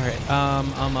that. Alright.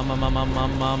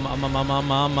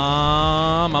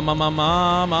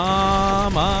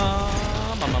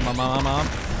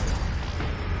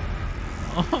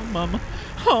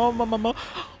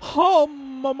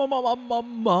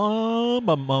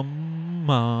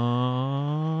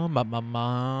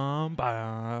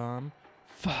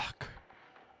 Fuck.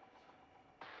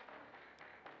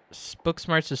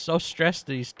 Booksmarts is so stressed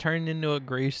that he's turned into a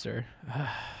greaser.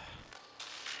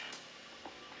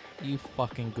 You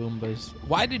fucking Goombas.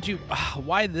 Why did you...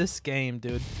 why this game,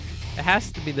 dude? It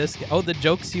has to be this game. Oh, the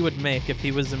jokes he would make if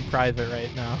he was in private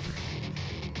right now.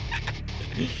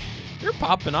 You're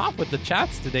popping off with the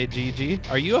chats today,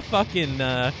 GG. Are you a fucking...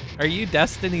 are you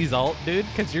Destiny's alt, dude?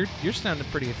 Because you're sounding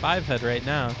pretty five-head right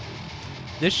now.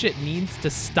 This shit needs to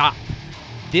stop.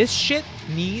 This shit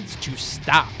needs to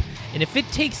stop. And if it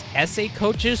takes essay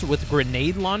coaches with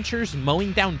grenade launchers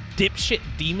mowing down dipshit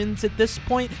demons at this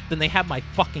point, then they have my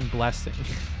fucking blessing.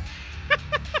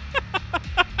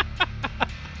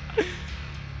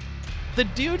 The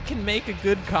dude can make a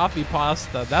good copy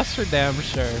pasta. That's for damn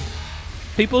sure.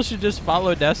 People should just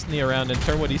follow Destiny around and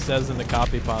turn what he says into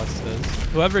copy pastas.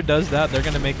 Whoever does that, they're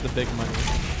going to make the big money.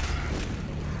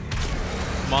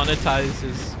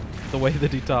 Monetizes the way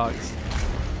that he talks.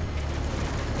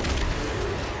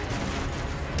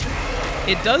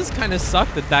 It does kind of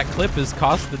suck that that clip has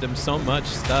costed him so much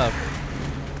stuff.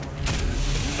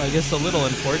 I guess a little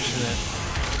unfortunate.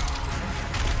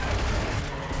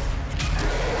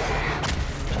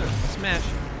 Smash.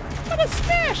 I'm gonna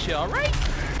smash you, alright?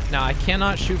 Now, I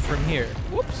cannot shoot from here.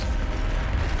 Whoops.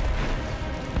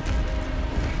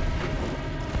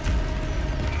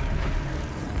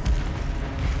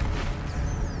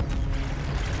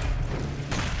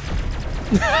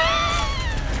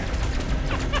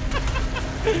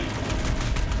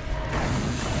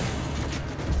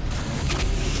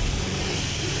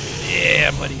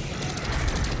 Yeah, buddy.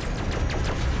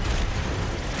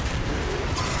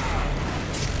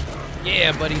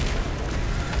 Yeah, buddy.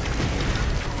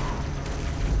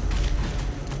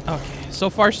 Okay, so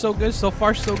far so good, so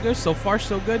far so good, so far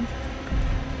so good.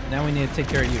 Now we need to take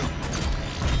care of you.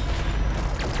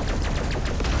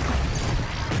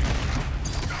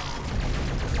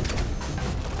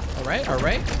 All right, all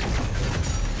right.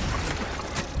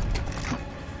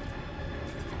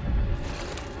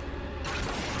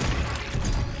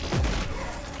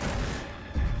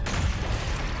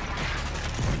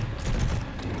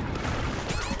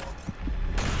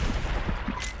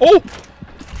 Oh!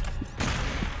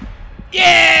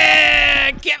 Yeah!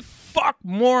 Get fucked,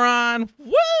 moron!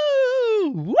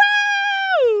 Woo! Woo!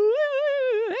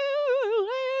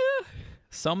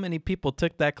 So many people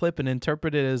took that clip and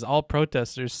interpreted it as all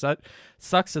protesters.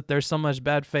 Sucks that there's so much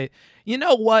bad faith. You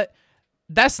know what?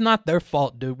 That's not their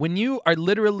fault, dude. When you are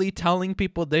literally telling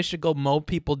people they should go mow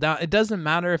people down, it doesn't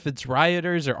matter if it's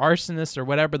rioters or arsonists or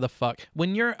whatever the fuck.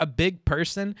 When you're a big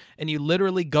person and you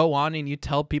literally go on and you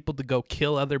tell people to go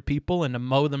kill other people and to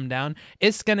mow them down,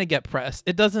 it's going to get pressed.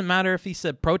 It doesn't matter if he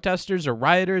said protesters or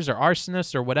rioters or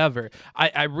arsonists or whatever.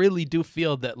 I really do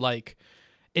feel that, like,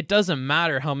 it doesn't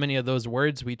matter how many of those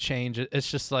words we change.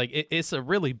 It's just like, it's a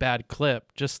really bad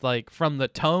clip. Just like from the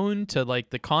tone to like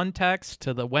the context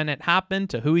to the when it happened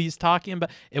to who he's talking about.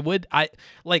 It would, I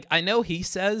know he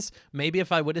says maybe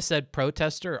if I would have said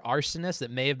protester or arsonist,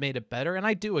 it may have made it better. And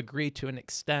I do agree to an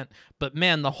extent. But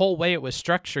man, the whole way it was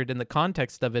structured in the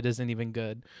context of it isn't even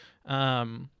good.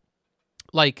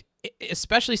 Like,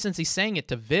 especially since he's saying it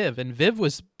to Viv, and Viv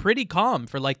was pretty calm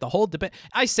for like the whole debate.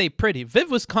 I say pretty.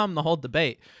 Viv was calm the whole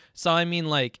debate. So I mean,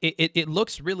 like it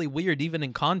looks really weird even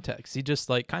in context. He just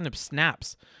like kind of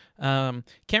snaps. Can't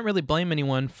really blame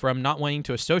anyone from not wanting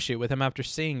to associate with him after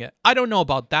seeing it. I don't know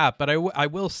about that, but I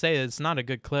will say it's not a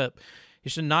good clip. He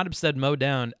should not have said Mo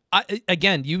down.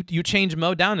 Again, you change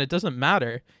Mo down, it doesn't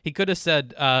matter. He could have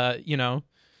said, you know,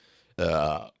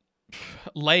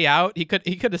 lay out. He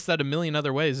could have said a million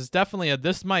other ways. It's definitely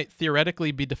this might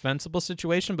theoretically be defensible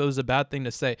situation, but it was a bad thing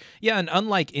to say. Yeah, and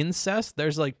unlike incest,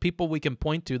 there's like people we can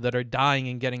point to that are dying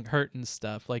and getting hurt and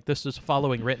stuff. Like this was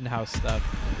following Rittenhouse stuff.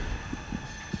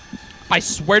 I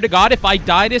swear to God, if I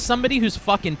die to somebody who's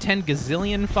fucking 10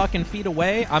 gazillion fucking feet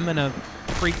away, I'm gonna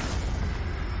freak.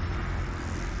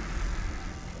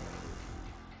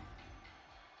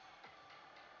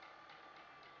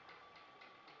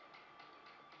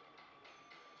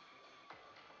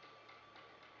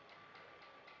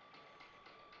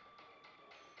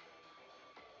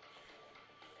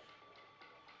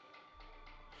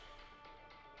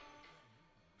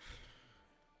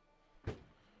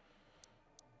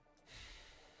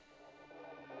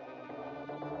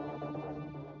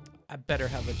 I better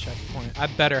have a checkpoint. I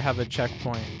better have a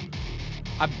checkpoint.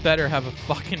 I better have a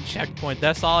fucking checkpoint.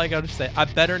 That's all I gotta say. I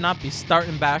better not be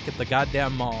starting back at the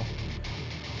goddamn mall.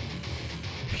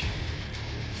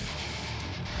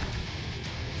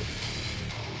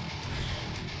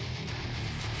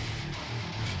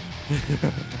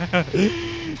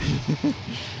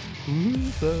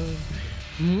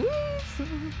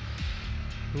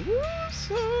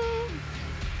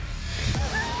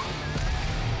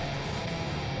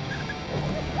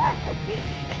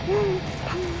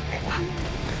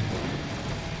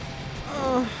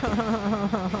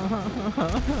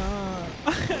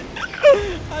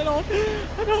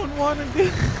 I don't want to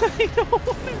do. I don't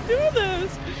want to do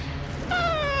this.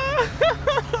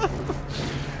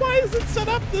 Why is it set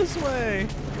up this way?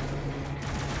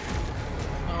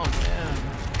 Oh man.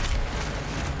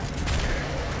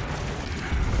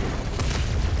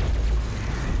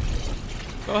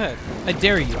 Go ahead. I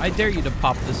dare you. I dare you to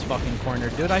pop this fucking corner,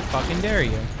 dude. I fucking dare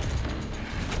you.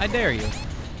 I dare you.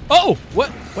 Oh! What?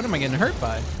 What am I getting hurt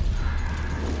by?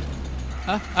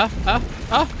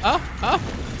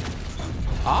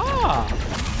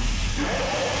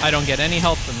 I don't get any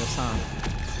help from this, huh?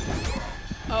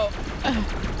 Oh.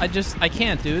 I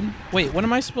can't, dude. Wait, what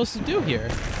am I supposed to do here?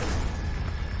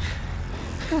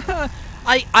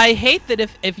 I hate that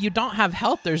if you don't have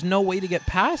health, there's no way to get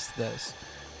past this.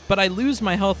 But I lose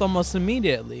my health almost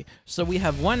immediately. So we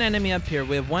have one enemy up here.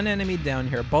 We have one enemy down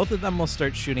here. Both of them will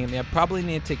start shooting at me. I probably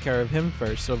need to take care of him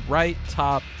first. So right,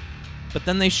 top. But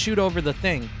then they shoot over the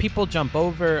thing. People jump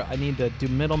over. I need to do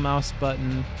middle mouse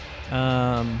button.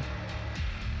 I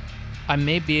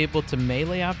may be able to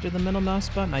melee after the middle mouse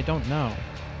button. I don't know.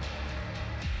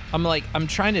 I'm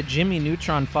trying to Jimmy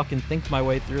Neutron fucking think my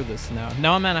way through this now.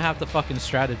 Now I'm gonna have to fucking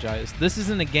strategize. This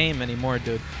isn't a game anymore,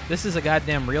 dude. This is a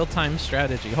goddamn real-time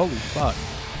strategy. Holy fuck.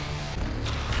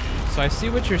 So I see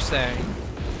what you're saying.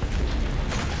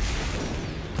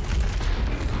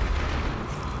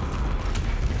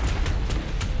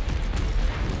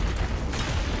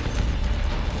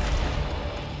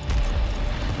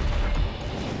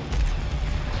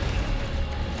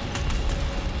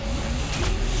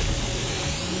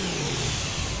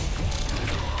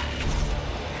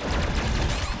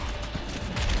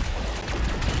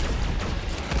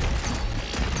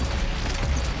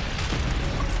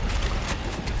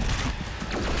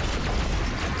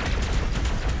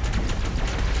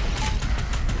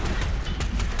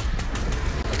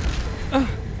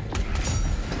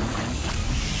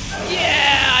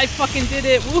 I fucking did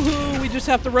it! Woohoo! We just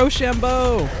have to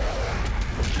Rochambeau!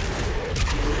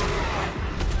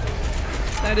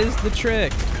 That is the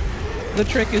trick. The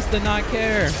trick is to not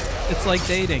care. It's like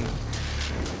dating.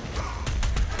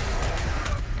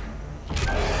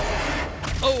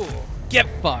 Oh! Get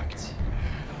fucked!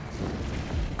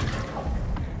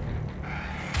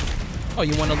 Oh,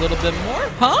 you want a little bit more?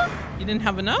 Huh? You didn't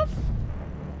have enough?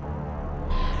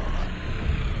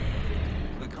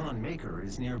 The Khan Maker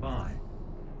is nearby.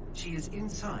 She is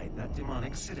inside that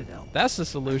demonic citadel. That's the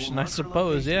solution, I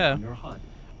suppose, yeah.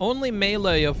 Only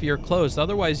melee if you're close,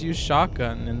 otherwise use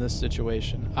shotgun in this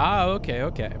situation. Ah, okay,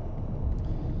 okay.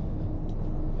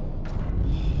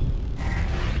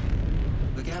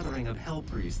 The gathering of Hell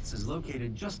Priests is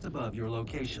located just above your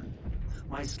location.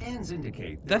 My scans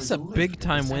indicate that's a big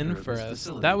time win for us.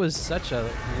 Facility. That was such a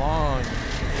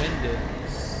long-winded.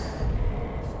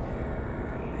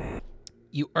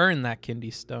 You earned that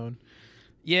Kindy Stone.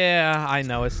 Yeah, I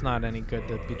know it's not any good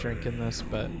to be drinking this,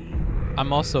 but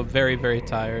I'm also very, very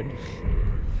tired.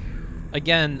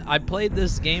 Again, I played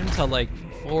this game till like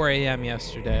 4 a.m.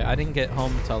 yesterday. I didn't get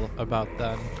home till about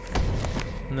then.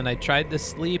 And then I tried to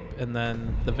sleep, and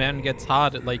then the van gets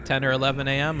hot at like 10 or 11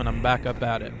 a.m. and I'm back up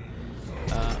at it.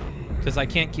 Because I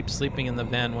can't keep sleeping in the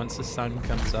van once the sun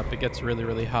comes up. It gets really,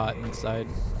 really hot inside.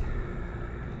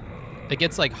 It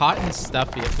gets like hot and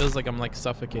stuffy. It feels like I'm like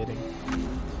suffocating.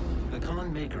 The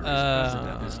con maker is present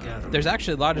at this gathering. There's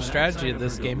actually a lot of strategy in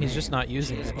this game. He's just not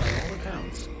using it. By all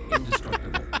accounts,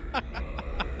 indestructible.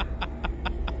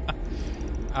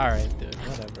 Alright, dude.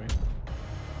 Whatever.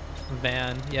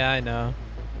 Van. Yeah, I know.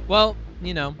 Well,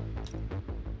 you know.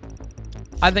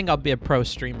 I think I'll be a pro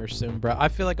streamer soon, bro. I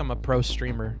feel like I'm a pro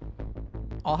streamer.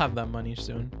 I'll have that money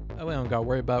soon. We don't gotta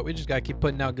worry about it. We just gotta keep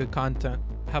putting out good content.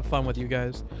 Have fun with you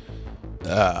guys.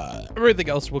 Everything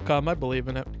else will come. I believe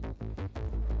in it.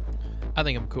 I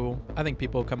think I'm cool. I think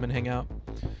people will come and hang out.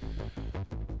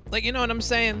 Like, you know what I'm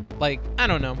saying? Like, I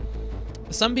don't know.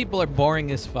 Some people are boring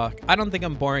as fuck. I don't think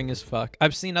I'm boring as fuck.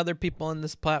 I've seen other people on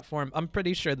this platform. I'm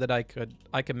pretty sure that I could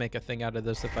make a thing out of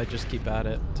this if I just keep at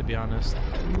it, to be honest.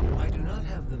 I do not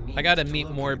have the means I gotta to meet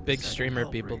more locate big the second streamer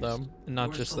people culprits. though, and not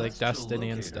Your just like celestial Destiny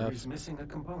and locator stuff. is missing a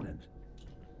component.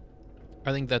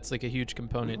 I think that's like a huge We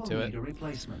component will to it. need a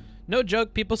replacement. No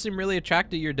joke, people seem really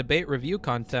attracted to your debate review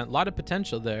content. A lot of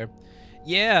potential there.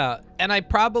 Yeah, and I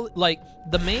probably like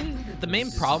the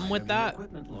main problem with that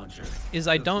is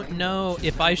I don't know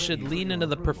if I should lean into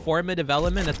the performative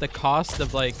element at the cost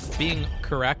of like being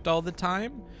correct all the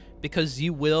time, because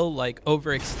you will like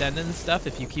overextend and stuff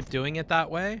if you keep doing it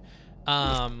that way.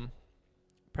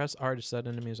 Press R to set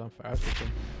enemies on fire.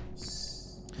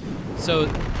 So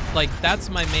like that's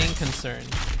my main concern,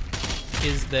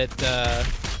 is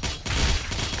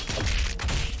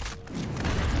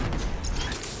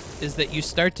that you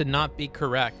start to not be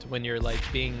correct when you're like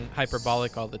being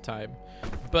hyperbolic all the time.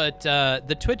 But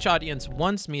the Twitch audience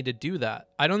wants me to do that.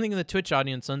 I don't think the Twitch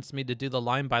audience wants me to do the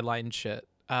line by line shit.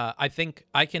 I think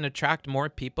I can attract more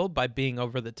people by being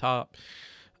over the top.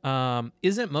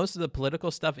 Isn't most of the political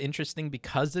stuff interesting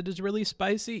because it is really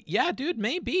spicy? Yeah, dude,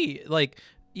 maybe. Like,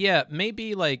 yeah,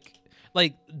 maybe like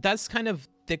that's kind of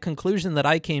the conclusion that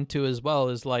I came to as well,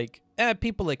 is like,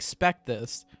 people expect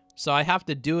this. So I have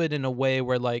to do it in a way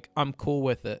where like I'm cool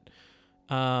with it.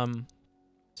 Oh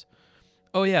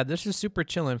yeah, this is super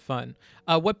chill and fun.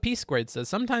 What P Squared says,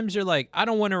 sometimes you're like, I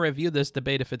don't want to review this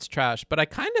debate if it's trash, but I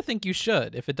kind of think you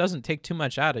should if it doesn't take too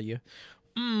much out of you.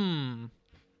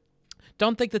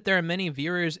 Don't think that there are many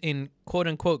viewers in quote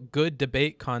unquote good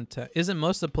debate content. Isn't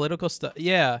most of the political stuff?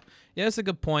 Yeah, that's a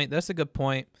good point. That's a good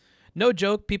point. No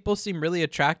joke, people seem really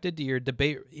attracted to your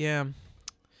debate.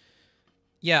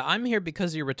 Yeah, I'm here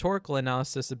because of your rhetorical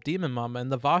analysis of Demon Mama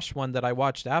and the Vosh one that I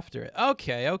watched after it.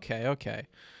 Okay.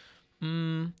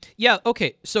 Yeah,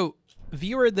 okay. So,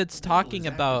 viewer that's talking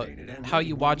about how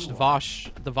you watched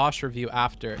the Vosh review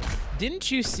after,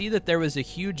 didn't you see that there was a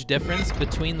huge difference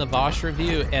between the Vosh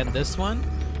review and this one?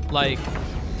 Like,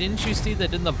 didn't you see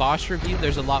that in the Vosh review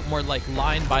there's a lot more like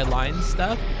line by line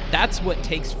stuff? That's what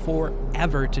takes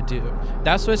forever to do.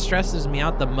 That's what stresses me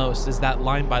out the most, is that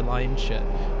line by line shit.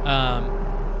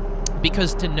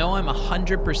 Because to know I'm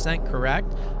 100%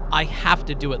 correct, I have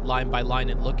to do it line by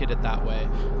line and look at it that way.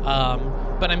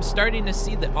 But I'm starting to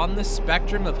see that on the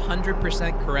spectrum of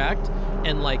 100% correct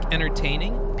and like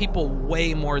entertaining, people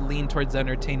way more lean towards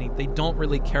entertaining. They don't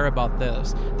really care about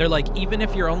this. They're like, even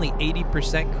if you're only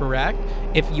 80% correct,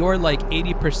 if you're like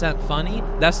 80% funny,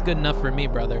 that's good enough for me,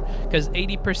 brother. Because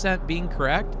 80% being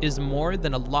correct is more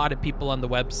than a lot of people on the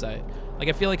website. Like,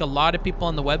 I feel like a lot of people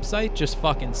on the website just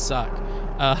fucking suck.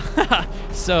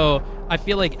 So I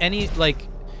feel like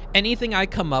anything I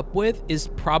come up with is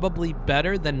probably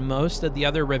better than most of the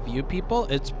other review people.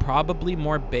 It's probably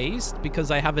more based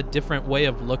because I have a different way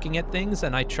of looking at things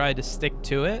and I try to stick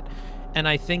to it. And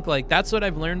I think like that's what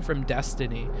I've learned from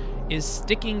Destiny, is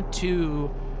sticking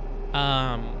to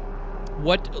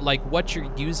what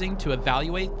you're using to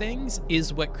evaluate things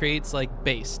is what creates like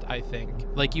based, I think.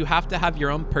 Like, you have to have your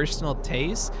own personal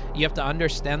taste. You have to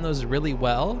understand those really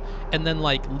well and then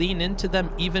like lean into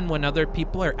them even when other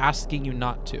people are asking you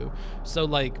not to. So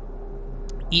like,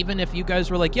 even if you guys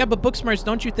were like, yeah, but Booksmarts,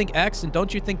 don't you think X and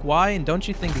don't you think Y and don't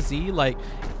you think Z? Like,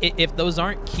 if those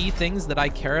aren't key things that I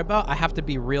care about, I have to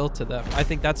be real to them. I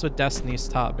think that's what Destiny's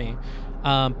taught me.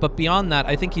 But beyond that,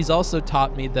 I think he's also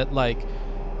taught me that like,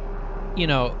 you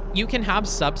know, you can have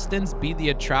substance be the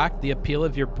appeal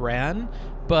of your brand,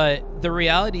 but the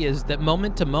reality is that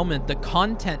moment to moment, the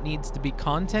content needs to be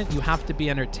content. You have to be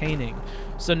entertaining.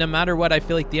 So no matter what, I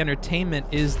feel like the entertainment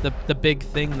is the big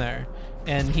thing there.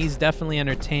 and he's definitely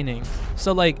entertaining.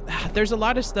 So like there's a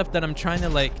lot of stuff that I'm trying to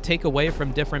like take away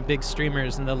from different big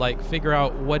streamers and to like figure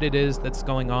out what it is that's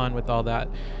going on with all that.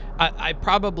 I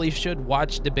probably should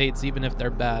watch debates even if they're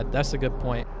bad. That's a good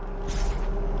point.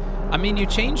 I mean, you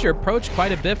changed your approach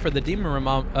quite a bit for the Demon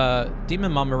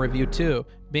Mama review too,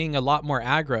 being a lot more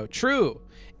aggro. True.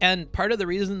 And part of the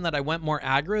reason that I went more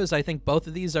aggro is I think both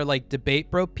of these are like debate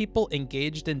bro people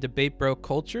engaged in debate bro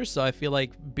culture. So I feel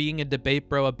like being a debate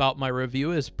bro about my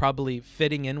review is probably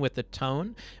fitting in with the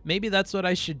tone. Maybe that's what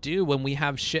I should do when we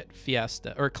have shit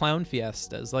fiesta or clown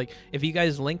fiestas. Like if you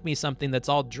guys link me something that's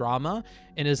all drama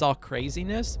and is all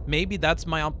craziness, maybe that's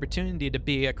my opportunity to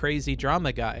be a crazy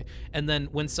drama guy. And then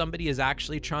when somebody is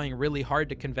actually trying really hard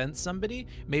to convince somebody,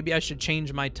 maybe I should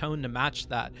change my tone to match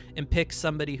that and pick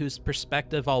somebody whose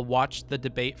perspective I'll watch the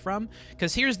debate from.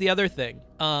 Because here's the other thing.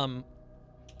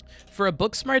 For a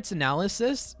Booksmarts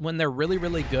analysis, when they're really,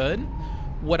 really good,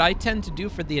 what I tend to do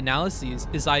for the analyses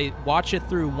is I watch it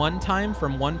through one time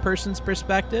from one person's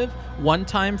perspective, one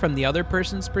time from the other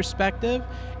person's perspective,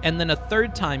 and then a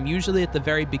third time, usually at the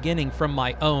very beginning, from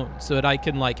my own, so that I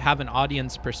can like have an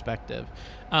audience perspective.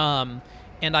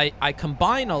 And I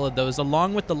combine all of those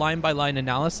along with the line-by-line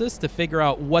analysis to figure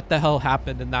out what the hell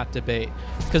happened in that debate.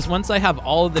 Because once I have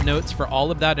all of the notes for all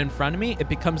of that in front of me, it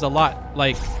becomes a lot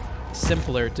like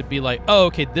simpler to be like, oh,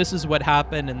 okay, this is what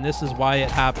happened and this is why it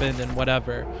happened and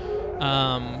whatever.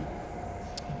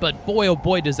 But boy, oh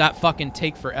boy, does that fucking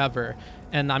take forever.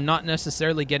 And I'm not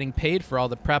necessarily getting paid for all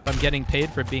the prep. I'm getting paid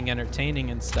for being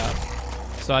entertaining and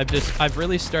stuff. So I've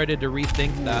really started to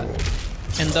rethink that.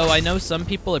 And though I know some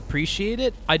people appreciate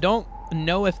it, I don't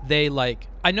know if they like,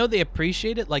 I know they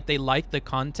appreciate it, like they like the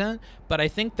content, but I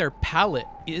think their palate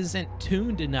isn't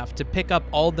tuned enough to pick up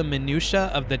all the minutia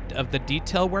of the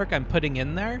detail work I'm putting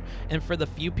in there. And for the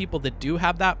few people that do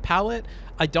have that palate,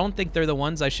 I don't think they're the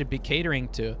ones I should be catering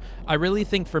to. I really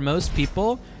think for most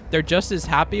people, they're just as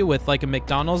happy with like a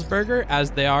McDonald's burger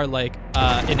as they are like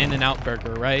an In-N-Out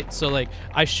burger, right? So like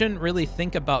I shouldn't really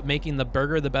think about making the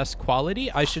burger the best quality.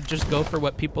 I should just go for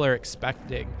what people are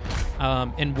expecting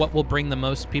and what will bring the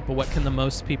most people, what can the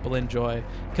most people enjoy.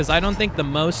 Because I don't think the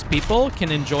most people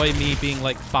can enjoy me being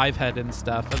like five-head and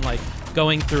stuff and like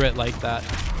going through it like that.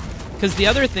 Because the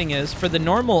other thing is, for the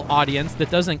normal audience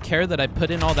that doesn't care that I put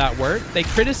in all that work, they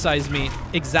criticize me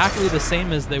exactly the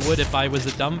same as they would if I was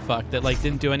a dumb fuck that like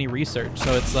didn't do any research.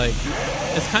 So it's like,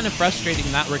 it's kind of frustrating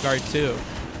in that regard too.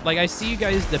 Like I see you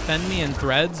guys defend me in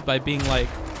threads by being like,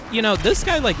 you know, this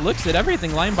guy like looks at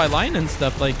everything line by line and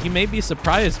stuff. Like you may be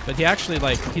surprised, but he actually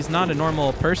like, he's not a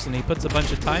normal person. He puts a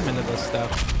bunch of time into this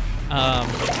stuff.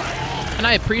 And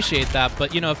I appreciate that,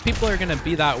 but you know, if people are gonna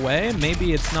be that way,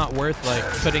 maybe it's not worth like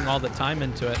putting all the time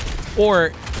into it,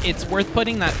 or it's worth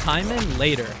putting that time in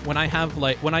later when I have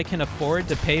like, when I can afford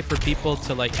to pay for people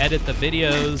to like edit the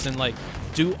videos and like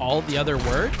do all the other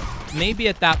work. Maybe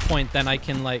at that point, then I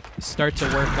can like start to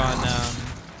work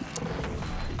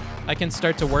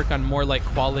on more like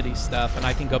quality stuff, and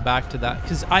I can go back to that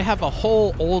because I have a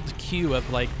whole old queue of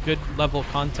like good level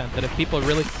content that if people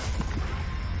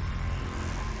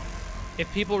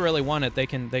really want it, they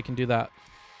can do that.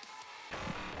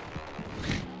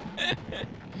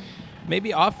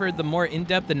 Maybe offer the more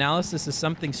in-depth analysis is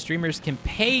something streamers can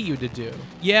pay you to do.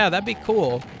 Yeah, that'd be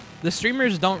cool. The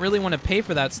streamers don't really want to pay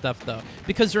for that stuff though.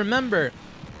 Because remember,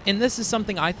 and this is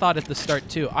something I thought at the start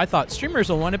too, I thought streamers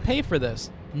will want to pay for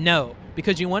this. No,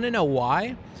 because you want to know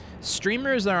why?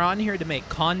 Streamers are on here to make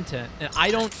content, and I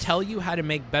don't tell you how to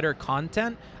make better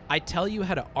content. I tell you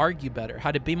how to argue better,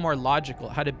 how to be more logical,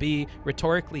 how to be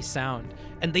rhetorically sound.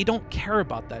 And they don't care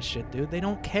about that shit, dude. They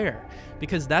don't care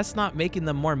because that's not making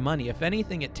them more money. If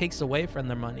anything, it takes away from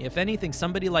their money. If anything,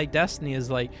 somebody like Destiny is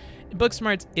like,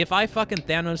 Booksmarts, if I fucking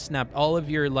Thanos snapped all of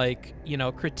your like, you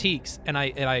know, critiques and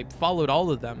I followed all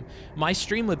of them, my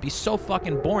stream would be so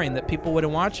fucking boring that people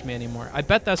wouldn't watch me anymore. I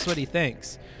bet that's what he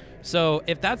thinks. So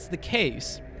if that's the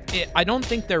case, I don't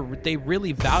think they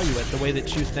really value it the way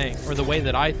that you think or the way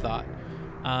that I thought.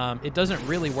 It doesn't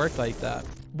really work like that.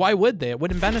 Why would they? It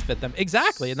wouldn't benefit them.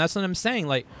 Exactly, and that's what I'm saying.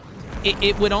 Like,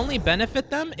 it would only benefit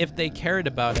them if they cared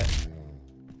about it.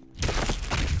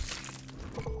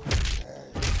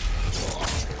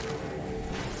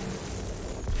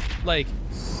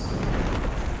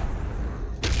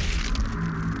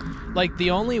 Like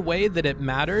the only way that it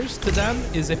matters to them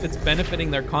is if it's benefiting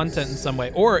their content in some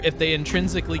way, or if they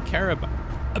intrinsically care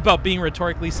about being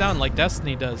rhetorically sound like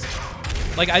Destiny does.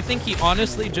 Like, I think he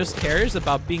honestly just cares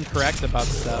about being correct about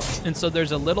stuff. And so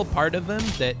there's a little part of him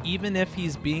that even if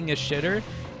he's being a shitter,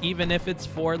 even if it's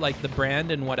for like the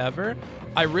brand and whatever,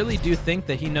 I really do think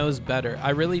that he knows better.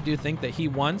 I really do think that he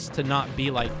wants to not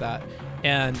be like that.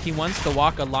 and he wants to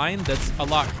walk a line that's a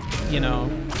lot, you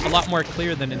know, a lot more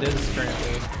clear than it is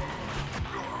currently.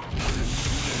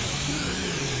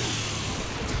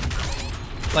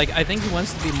 Like, I think he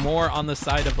wants to be more on the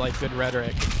side of, like, good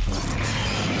rhetoric.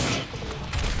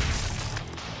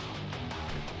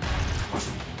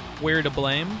 We're to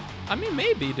blame? I mean,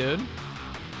 maybe, dude.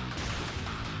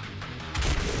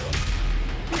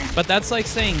 But that's like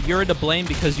saying you're to blame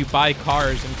because you buy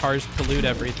cars and cars pollute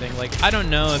everything. Like, I don't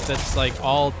know if it's, like,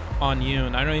 all on you,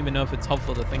 and I don't even know if it's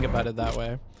helpful to think about it that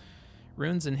way.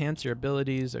 Runes enhance your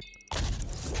abilities.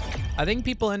 I think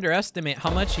people underestimate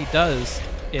how much he does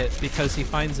it because he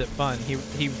finds it fun.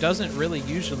 He doesn't really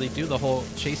usually do the whole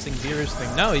chasing viewers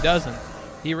thing. No, he doesn't.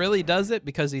 He really does it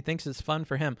because he thinks it's fun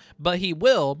for him. But he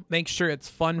will make sure it's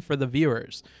fun for the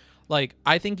viewers. Like,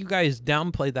 I think you guys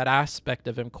downplay that aspect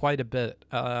of him quite a bit.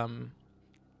 Can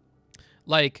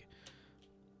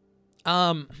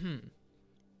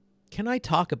I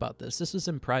talk about this? This is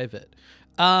in private.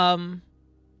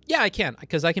 Yeah, I can,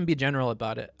 because I can be general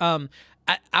about it.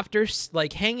 After,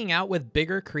 like, hanging out with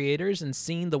bigger creators and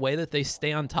seeing the way that they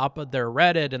stay on top of their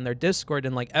Reddit and their Discord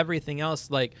and, like, everything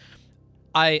else, like,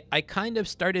 I kind of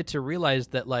started to realize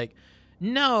that, like,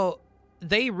 no,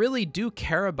 they really do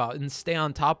care about and stay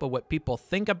on top of what people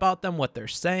think about them, what they're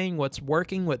saying, what's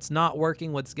working, what's not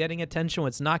working, what's getting attention,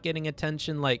 what's not getting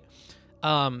attention. Like,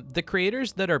 the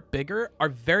creators that are bigger are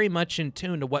very much in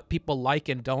tune to what people like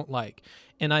and don't like.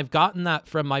 And I've gotten that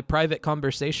from my private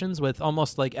conversations with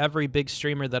almost like every big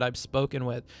streamer that I've spoken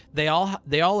with. They all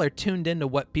are tuned into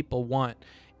what people want.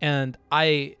 And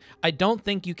I don't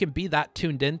think you can be that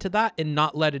tuned into that and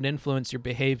not let it influence your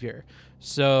behavior.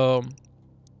 So,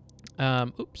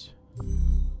 oops.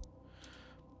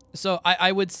 So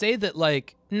I would say that,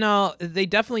 like, no, they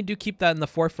definitely do keep that in the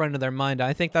forefront of their mind.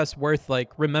 I think that's worth,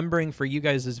 like, remembering for you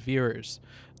guys as viewers.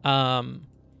 Can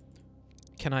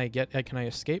I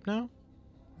escape now?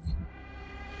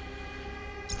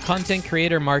 Content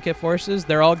creator market forces,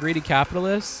 they're all greedy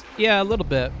capitalists. Yeah, a little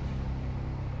bit.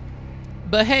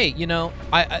 But hey, you know,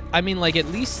 I mean, like, at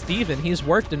least Steven, he's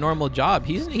worked a normal job.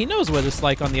 He knows what it's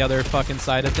like on the other fucking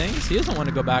side of things. He doesn't want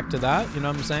to go back to that, you know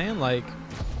what I'm saying? Like,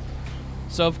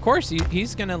 so of course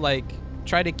he's gonna, like,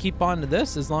 try to keep on to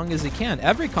this as long as he can.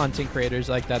 Every content creator's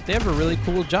like that. They have a really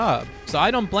cool job. So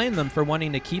I don't blame them for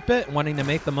wanting to keep it, wanting to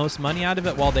make the most money out of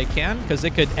it while they can, because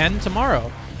it could end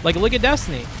tomorrow. Like, look at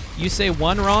Destiny. You say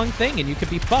one wrong thing and you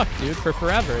could be fucked, dude, for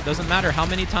forever. It doesn't matter how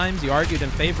many times you argued in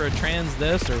favor of trans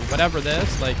this or whatever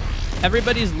this. Like,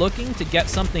 everybody's looking to get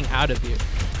something out of you.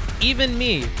 Even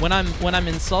me, when I'm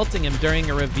insulting him during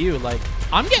a review, like,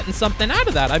 I'm getting something out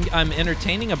of that. I'm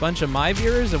entertaining a bunch of my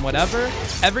viewers and whatever.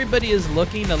 Everybody is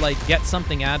looking to, like, get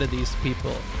something out of these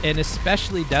people. And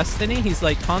especially Destiny, he's,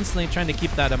 like, constantly trying to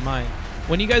keep that in mind.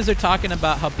 When you guys are talking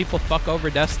about how people fuck over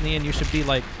Destiny and you should be,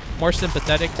 like, more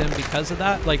sympathetic to him because of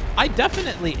that, like, I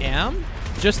definitely am,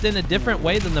 just in a different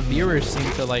way than the viewers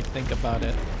seem to, like, think about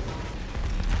it.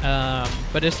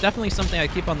 But it's definitely something I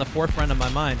keep on the forefront of my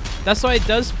mind. That's why it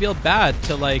does feel bad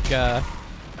to, like,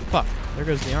 fuck, there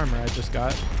goes the armor I just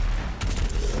got.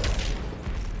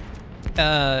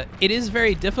 It is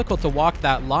very difficult to walk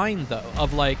that line, though,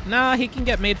 of, like, nah, he can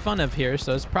get made fun of here,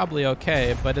 so it's probably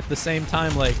okay, but at the same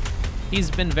time, like, he's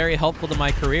been very helpful to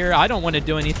my career. I don't want to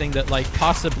do anything that, like,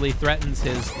 possibly threatens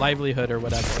his livelihood or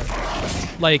whatever.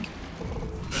 Like,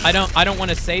 I don't want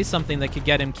to say something that could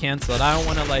get him canceled. I don't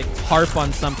want to, like, harp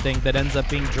on something that ends up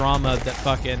being drama that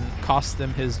fucking costs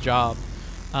him his job.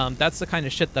 That's the kind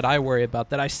of shit that I worry about,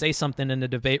 that I say something in a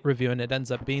debate review and it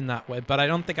ends up being that way. But I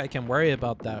don't think I can worry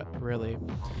about that, really.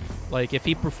 Like, if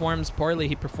he performs poorly,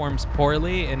 he performs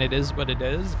poorly, and it is what it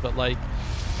is. But, like,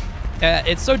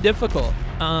 it's so difficult.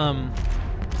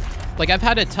 Like, I've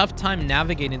had a tough time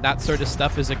navigating that sort of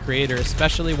stuff as a creator,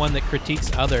 especially one that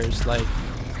critiques others. Like,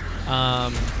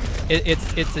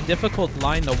 it's a difficult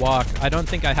line to walk. I don't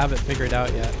think I have it figured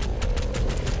out yet.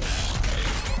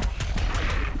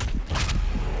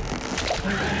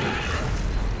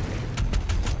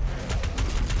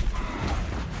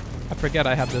 I forget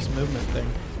I have this movement thing.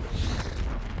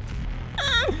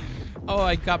 Oh,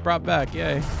 I got brought back.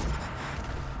 Yay.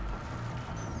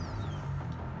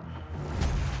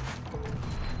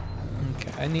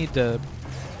 Okay, I need to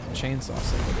chainsaw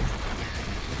somebody.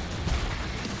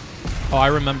 Oh, I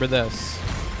remember this.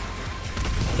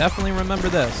 Definitely remember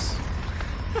this.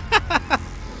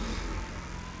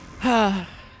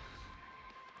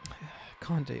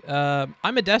 Conte.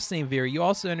 I'm a Destiny viewer. You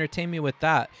also entertain me with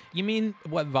that. You mean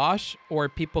what Vosh or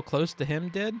people close to him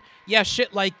did? Yeah,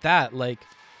 shit like that. Like,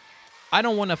 I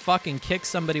don't want to fucking kick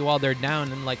somebody while they're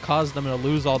down and, like, cause them to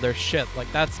lose all their shit. Like,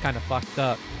 that's kind of fucked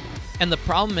up. And the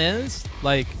problem is,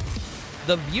 like,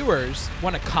 the viewers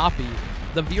want to copy you.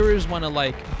 The viewers want to,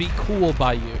 like, be cool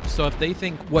by you. So if they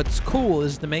think what's cool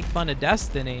is to make fun of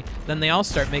Destiny, then they all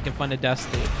start making fun of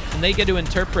Destiny. And they get to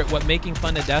interpret what making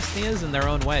fun of Destiny is in their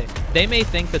own way. They may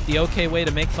think that the okay way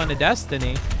to make fun of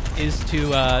Destiny is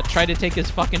to try to take his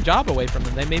fucking job away from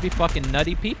him. They may be fucking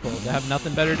nutty people that have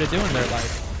nothing better to do in their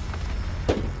life.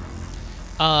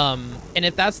 And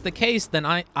if that's the case, then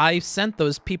I sent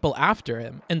those people after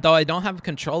him. And though I don't have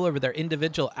control over their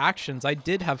individual actions, I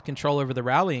did have control over the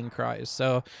rallying cries.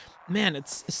 So, man,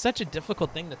 it's such a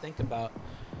difficult thing to think about.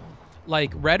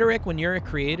 Like, rhetoric, when you're a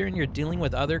creator and you're dealing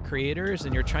with other creators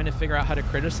and you're trying to figure out how to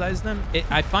criticize them,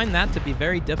 I find that to be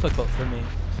very difficult for me.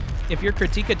 If your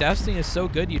critique of Destiny is so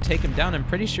good you take him down, I'm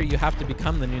pretty sure you have to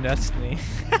become the new Destiny.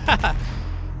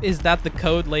 Is that the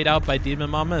code laid out by Demon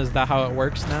Mama? Is that how it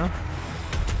works now?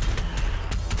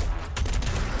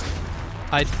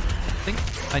 I think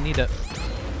I need a...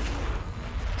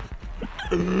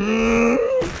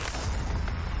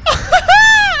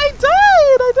 I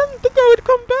died! I didn't think I would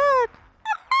come back.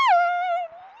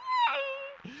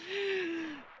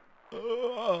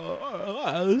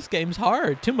 This game's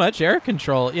hard. Too much air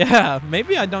control. Yeah,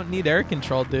 maybe I don't need air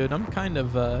control, dude. I'm kind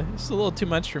of... it's a little too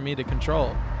much for me to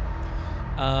control.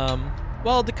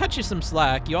 Well, to cut you some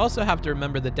slack, you also have to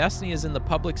remember that Destiny is in the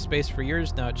public space for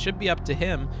years now. It should be up to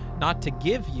him not to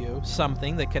give you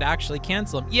something that could actually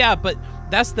cancel him. Yeah, but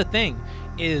that's the thing,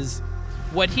 is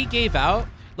what he gave out,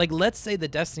 like, let's say the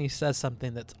Destiny says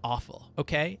something that's awful,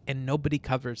 okay? And nobody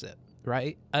covers it,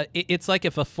 right? It's like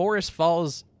if a forest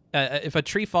falls, if a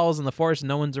tree falls in the forest,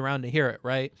 no one's around to hear it,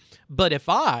 right? But if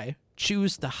I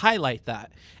choose to highlight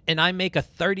that and I make a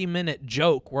 30-minute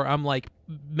joke where I'm like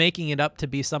making it up to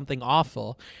be something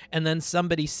awful, and then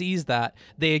somebody sees that,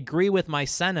 they agree with my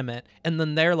sentiment, and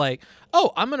then they're like,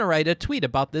 oh, I'm gonna write a tweet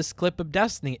about this clip of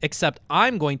Destiny, except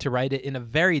I'm going to write it in a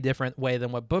very different way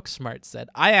than what Booksmart said.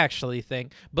 I actually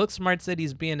think Booksmart said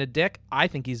he's being a dick. I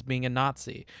think he's being a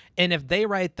Nazi. And if they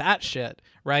write that shit,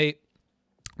 right,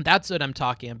 that's what I'm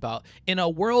talking about. In a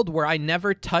world where I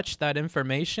never touched that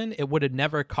information, it would have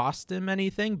never cost him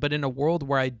anything. But in a world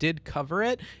where I did cover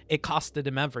it, it costed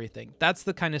him everything. That's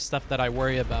the kind of stuff that I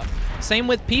worry about. Same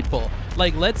with people.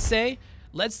 Like, let's say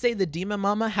the Demon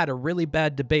Mama had a really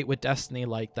bad debate with Destiny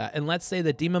like that. And let's say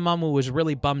the Demon Mama was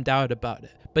really bummed out about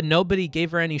it, but nobody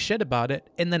gave her any shit about it.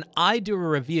 And then I do a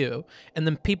review, and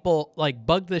then people like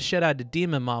bug the shit out of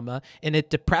Demon Mama, and it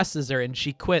depresses her, and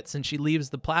she quits, and she leaves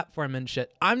the platform and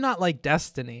shit. I'm not like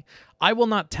Destiny. I will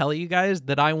not tell you guys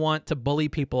that I want to bully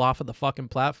people off of the fucking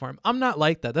platform. I'm not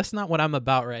like that. That's not what I'm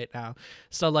about right now.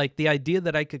 So, like, the idea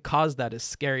that I could cause that is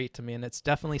scary to me, and it's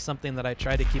definitely something that I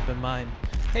try to keep in mind.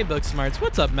 Hey, Booksmarts.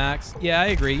 What's up, Max? Yeah, I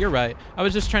agree. You're right. I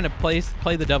was just trying to play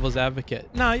the devil's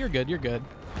advocate. Nah, you're good. You're good.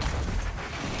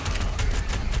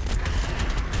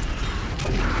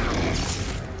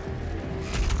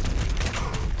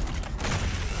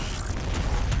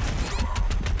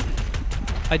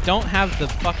 I don't have the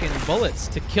fucking bullets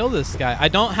to kill this guy. I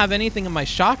don't have anything in my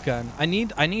shotgun. I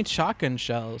need shotgun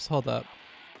shells. Hold up.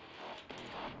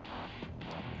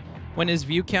 When his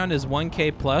view count is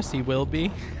 1K plus, he will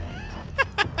be.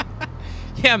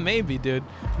 Yeah, maybe, dude.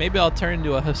 Maybe I'll turn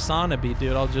into a Hassanabi,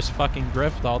 dude. I'll just fucking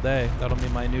grift all day. That'll be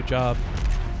my new job.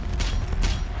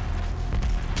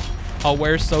 I'll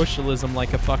wear socialism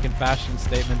like a fucking fashion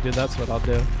statement, dude. That's what I'll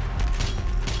do.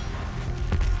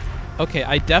 Okay,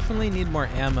 I definitely need more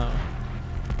ammo.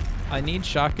 I need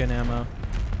shotgun ammo.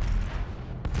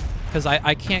 Because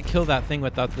I can't kill that thing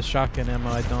without the shotgun ammo,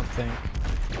 I don't think.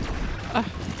 Ah.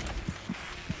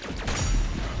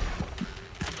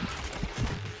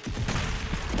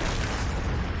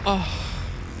 Oh.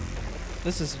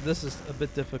 This is a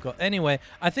bit difficult. Anyway,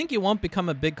 I think you won't become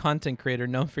a big content creator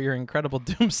known for your incredible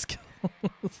Doom skills.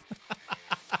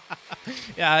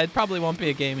 Yeah, I probably won't be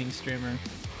a gaming streamer.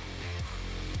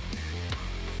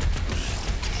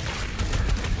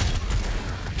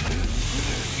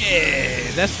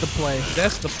 Yeah, that's the play.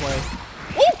 That's the play.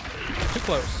 Ooh! Too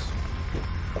close.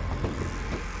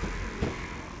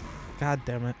 God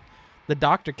damn it. The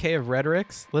Dr. K of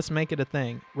rhetorics. Let's make it a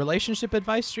thing. Relationship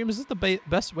advice stream. Is this the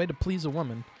best way to please a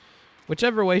woman?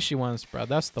 Whichever way she wants, bro.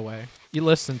 That's the way. You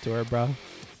listen to her, bro.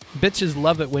 Bitches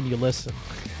love it when you listen.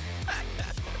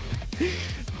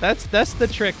 That's the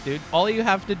trick, dude. All you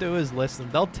have to do is listen.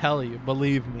 They'll tell you.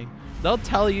 Believe me. They'll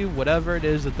tell you whatever it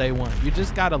is that they want. You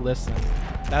just gotta listen.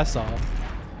 That's all.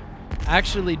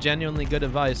 Actually, genuinely good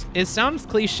advice. It sounds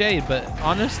cliche, but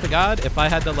honest to God, if I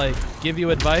had to like give you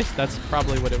advice, that's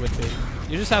probably what it would be.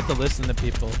 You just have to listen to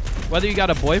people. Whether you got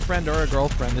a boyfriend or a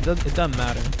girlfriend, it doesn't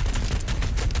matter.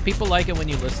 People like it when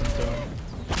you listen to them.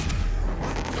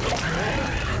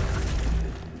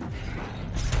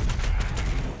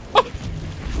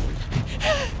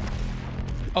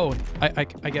 Oh, I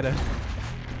gotta...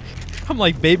 I'm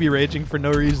like baby raging for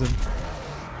no reason.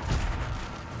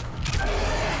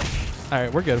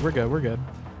 Alright, we're good, we're good, we're good.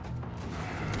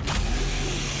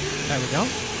 There we go.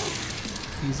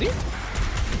 Easy.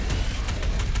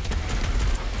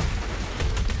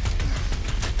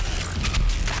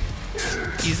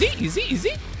 Easy, easy,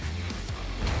 easy.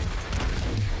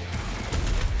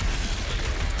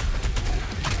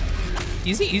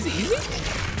 Easy, easy, easy.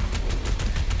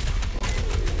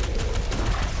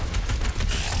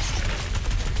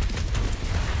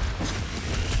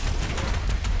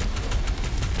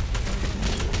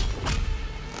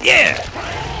 Yeah!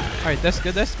 Alright, that's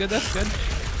good, that's good, that's good.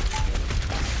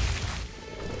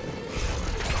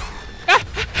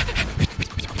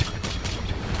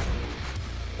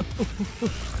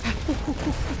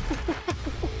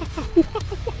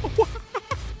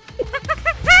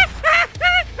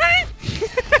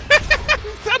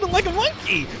 Sounded like a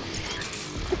monkey.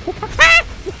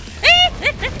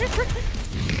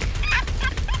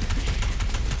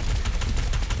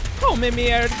 Come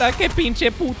mierda, que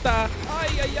pinche puta.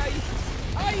 Ay, ay, ay.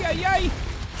 Ay, ay, ay.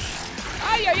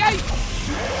 Ay, ay, ay.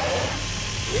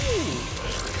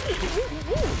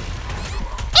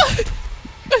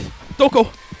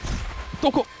 Toko.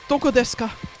 Toko. Toko desu ka?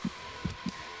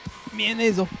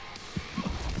 Mienezo.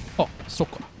 Oh,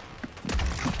 soko.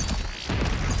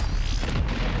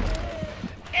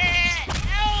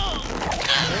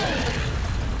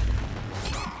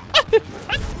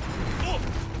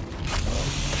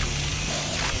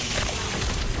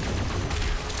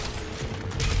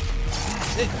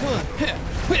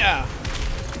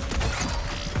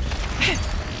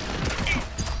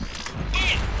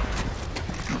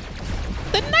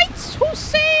 The knights who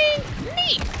say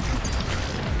me.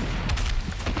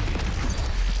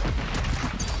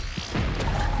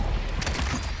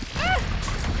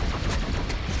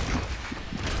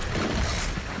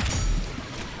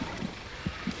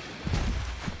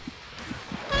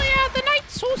 Oh yeah, the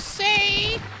knights who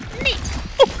say me.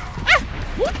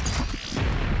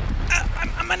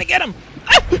 I'm gonna get him.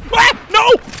 No!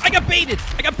 I got baited.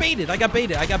 I got baited. I got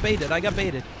baited. I got baited. I got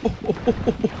baited.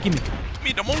 Give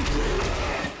me the monkey.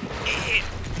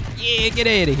 Yeah, get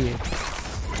out of here.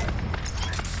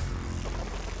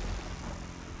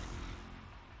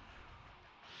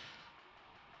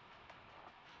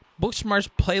 Booksmarts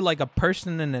play like a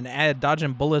person in an ad,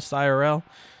 dodging bullets IRL.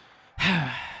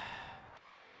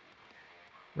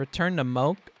 Return to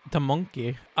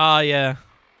monkey. Ah, yeah.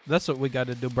 That's what we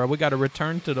gotta do, bro. We gotta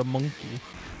return to the monkey.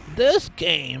 This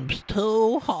game's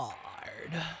too hard.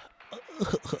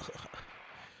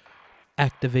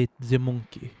 Activate the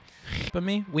monkey. But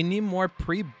we need more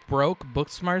pre-broke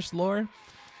Booksmarts lore.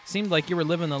 Seemed like you were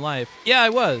living the life. Yeah, I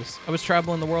was. I was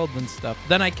traveling the world and stuff.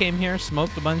 Then I came here,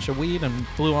 smoked a bunch of weed, and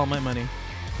blew all my money.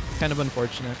 Kind of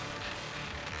unfortunate.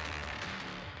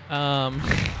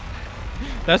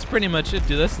 That's pretty much it,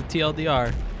 dude. That's the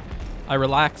TLDR. I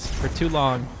relaxed for too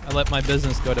long. I let my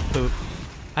business go to poop.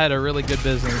 I had a really good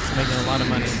business, making a lot of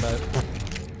money, but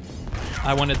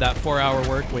I wanted that 4-hour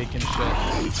work week and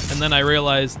shit. And then I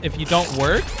realized if you don't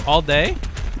work all day,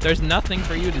 there's nothing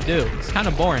for you to do. It's kind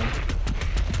of boring.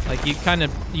 Like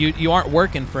you aren't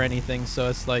working for anything, so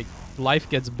it's like life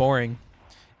gets boring.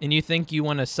 And you think you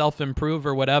want to self-improve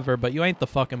or whatever, but you ain't the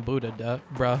fucking Buddha,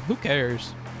 bruh. Who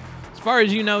cares? As far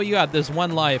as you know, you got this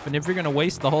one life, and if you're gonna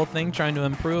waste the whole thing trying to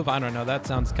improve, I don't know. That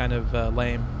sounds kind of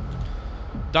lame.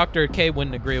 Dr. K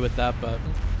wouldn't agree with that, but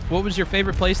what was your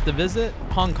favorite place to visit?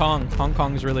 Hong Kong. Hong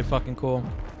Kong's really fucking cool.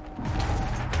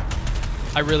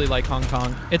 I really like Hong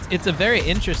Kong. It's a very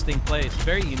interesting place,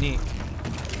 very unique.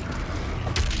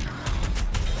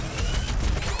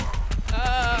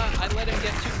 I let him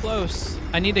get too close.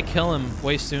 I need to kill him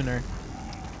way sooner.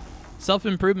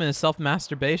 Self-Improvement is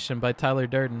Self-Masturbation by Tyler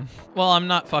Durden. Well, I'm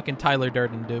not fucking Tyler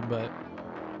Durden, dude, but...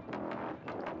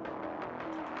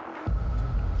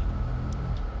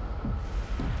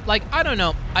 Like, I don't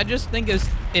know. I just think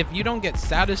if you don't get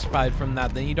satisfied from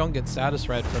that, then you don't get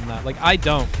satisfied from that. Like, I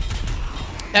don't.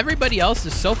 Everybody else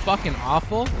is so fucking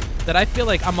awful that I feel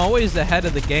like I'm always ahead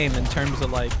of the game in terms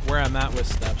of, like, where I'm at with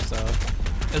stuff, so...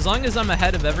 As long as I'm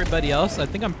ahead of everybody else, I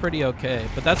think I'm pretty okay.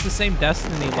 But that's the same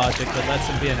Destiny logic that lets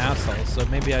him be an asshole, so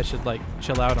maybe I should, like,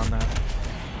 chill out on that.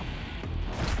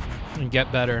 And get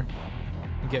better.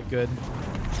 And get good.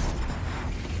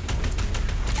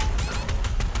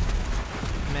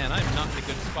 Man, I'm not in a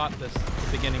good spot at the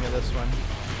beginning of this one.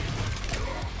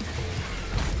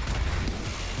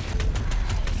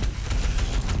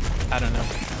 I don't know.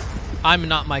 I'm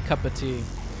not my cup of tea.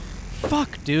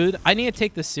 Fuck, dude. I need to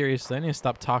take this seriously. I need to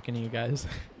stop talking to you guys.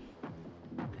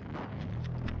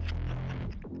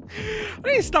 Why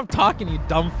don't you stop talking, you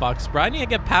dumb fucks, bro? I need to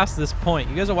get past this point.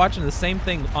 You guys are watching the same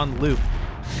thing on loop.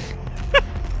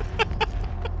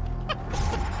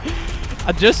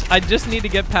 I just need to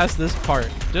get past this part.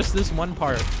 Just this one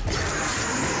part.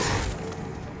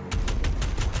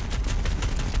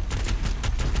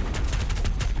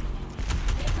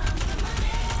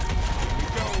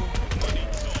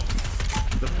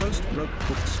 The post-broke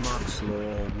Booksmarts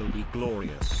law will be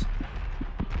glorious.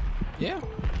 Yeah.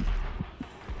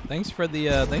 Thanks for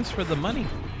the money.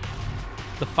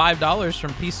 The $5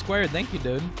 from P Squared. Thank you,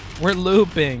 dude. We're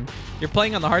looping. You're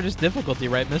playing on the hardest difficulty,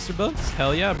 right, Mr. Books?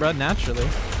 Hell yeah, bro. Naturally.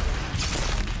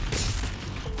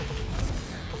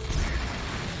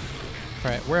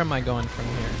 All right, where am I going from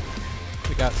here?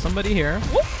 We got somebody here.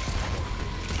 Whoop.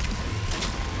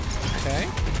 Okay.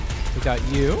 We got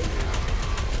you.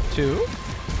 2.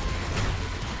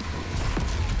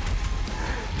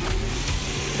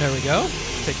 There we go.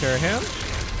 Take care of him.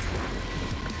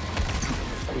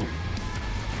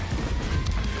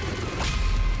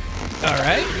 All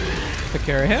right. Took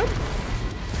care of him.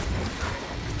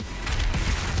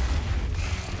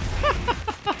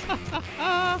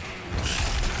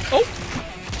 Oh.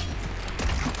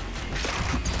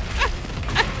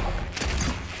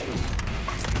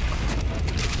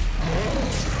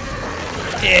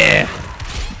 Yeah.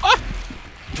 Ah.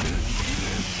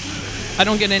 I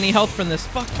don't get any health from this.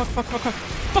 Fuck.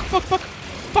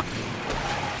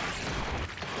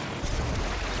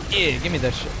 Yeah, give me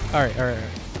that shit. All right.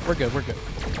 We're good.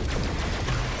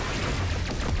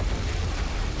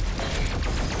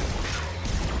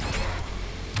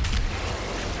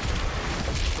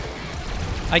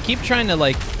 I keep trying to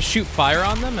like shoot fire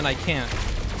on them and I can't.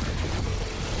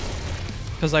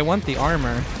 Because I want the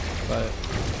armor, but...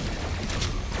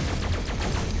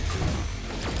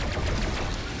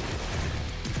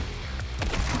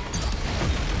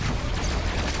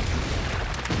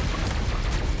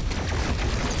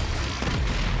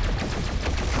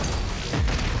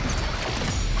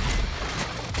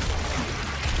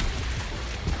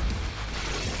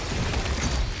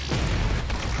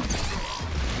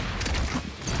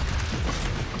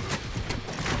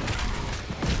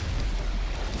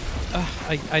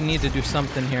 I need to do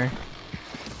something here.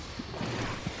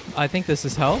 I think this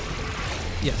is health.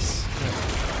 Yes.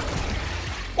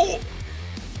 Oh!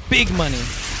 Big money.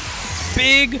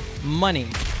 Big money.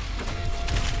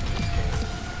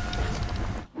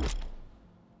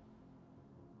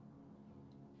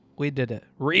 We did it.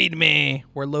 Read me.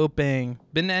 We're looping.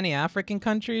 Been to any African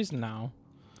countries? No.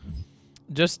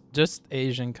 Just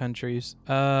Asian countries.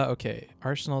 Okay.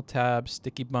 Arsenal tab,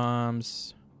 sticky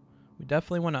bombs. We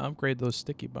definitely want to upgrade those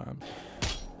sticky bombs.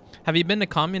 Have you been to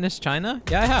communist China?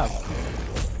 Yeah, I have.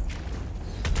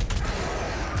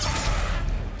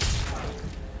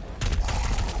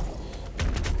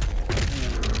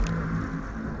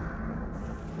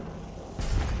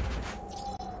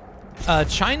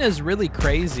 China's really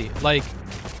crazy. Like,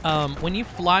 when you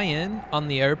fly in on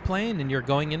the airplane and you're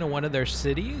going into one of their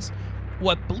cities,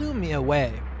 what blew me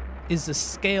away is the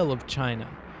scale of China.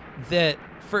 That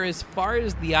for as far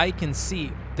as the eye can see,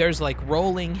 there's like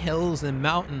rolling hills and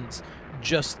mountains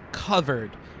just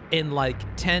covered in like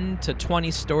 10 to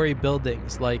 20 story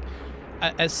buildings. Like,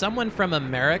 as someone from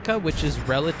America, which is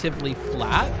relatively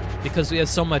flat because we have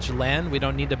so much land, we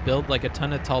don't need to build like a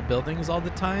ton of tall buildings all the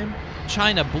time.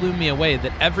 China blew me away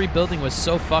that every building was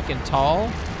so fucking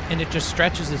tall and it just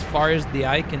stretches as far as the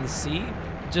eye can see.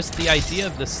 Just the idea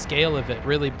of the scale of it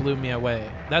really blew me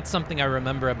away. That's something I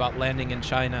remember about landing in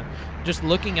China. Just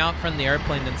looking out from the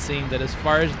airplane and seeing that as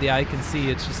far as the eye can see,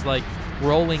 it's just like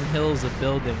rolling hills of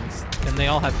buildings. And they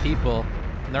all have people.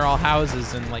 And they're all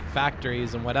houses and like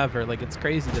factories and whatever. Like, it's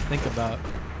crazy to think about.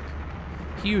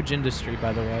 Huge industry,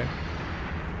 by the way.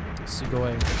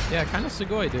 Sugoi. Yeah, kind of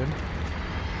Sugoi, dude.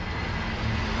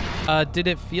 Did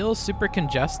it feel super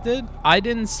congested? I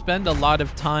didn't spend a lot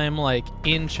of time like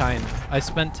in China. I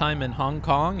spent time in Hong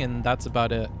Kong and that's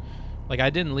about it. Like, I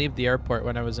didn't leave the airport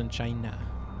when I was in China.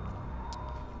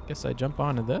 Guess I jump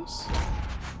onto this.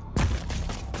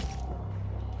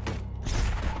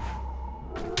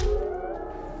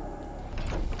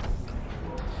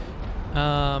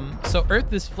 So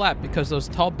Earth is flat because those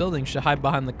tall buildings should hide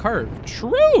behind the curve.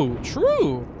 True,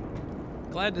 true.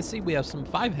 Glad to see we have some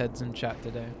 5 heads in chat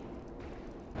today.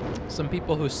 Some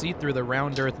people who see through the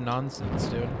round Earth nonsense,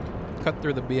 dude. Cut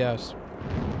through the BS.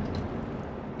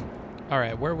 All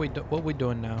right, what are we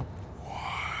doing now? Why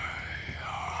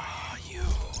are you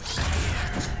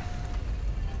here?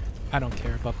 I don't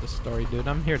care about the story, dude.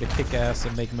 I'm here to kick ass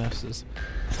and make messes.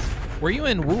 Were you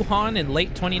in Wuhan in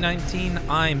late 2019?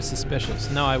 I'm suspicious.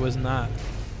 No, I was not.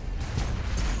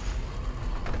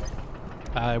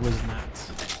 I was not.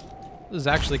 This was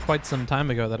actually quite some time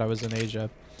ago that I was in Asia.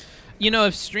 You know,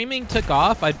 if streaming took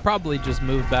off, I'd probably just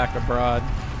move back abroad.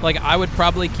 Like, I would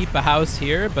probably keep a house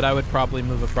here, but I would probably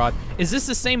move abroad. Is this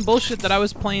the same bullshit that I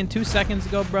was playing 2 seconds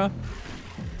ago, bro?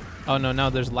 Oh, no, now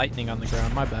there's lightning on the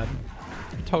ground. My bad.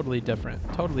 Totally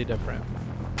different. Totally different.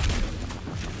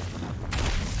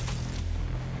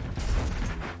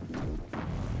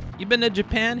 You been to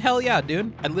Japan? Hell yeah,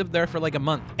 dude. I lived there for like a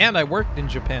month. And I worked in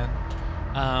Japan.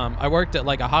 I worked at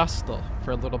like a hostel for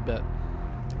a little bit.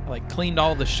 I like cleaned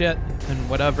all the shit and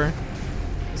whatever.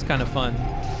 It's kind of fun.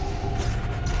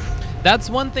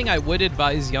 That's one thing I would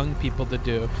advise young people to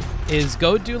do, is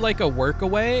go do like a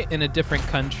workaway in a different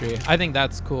country. I think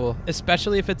that's cool,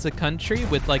 especially if it's a country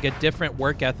with like a different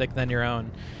work ethic than your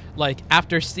own. Like,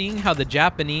 after seeing how the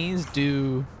Japanese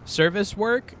do service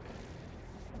work,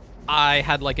 I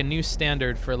had like a new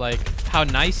standard for like how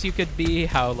nice you could be,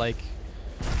 how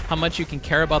much you can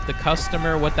care about the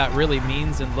customer, what that really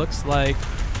means and looks like.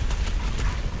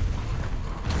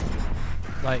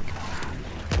 Like,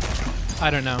 I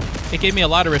don't know. It gave me a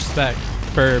lot of respect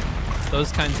for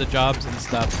those kinds of jobs and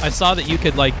stuff. I saw that you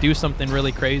could like do something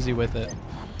really crazy with it.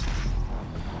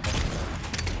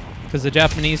 Because the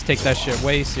Japanese take that shit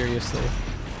way seriously.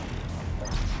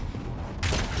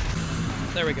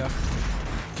 There we go.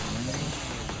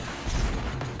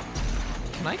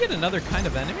 Can I get another kind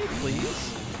of enemy,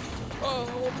 please?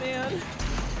 Oh, man.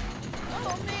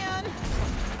 Oh, man.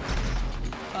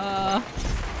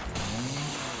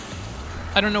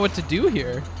 I don't know what to do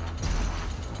here.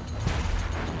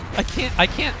 I can't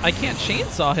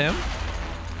chainsaw him.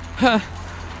 Huh.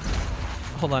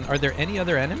 Hold on, are there any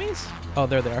other enemies? Oh,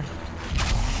 they're there.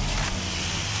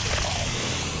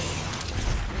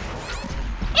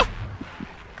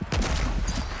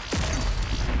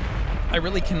 I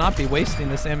really cannot be wasting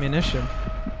this ammunition.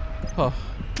 Oh.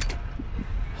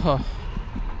 Oh.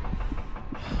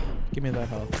 Give me that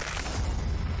health.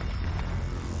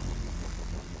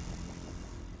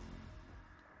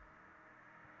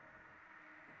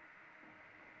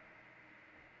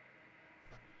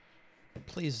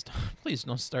 Please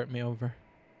don't start me over.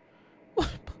 Please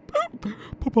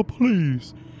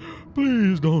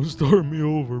don't start me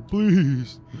over,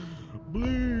 please.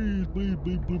 Please.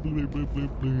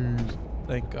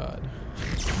 Thank God.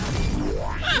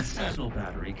 The signal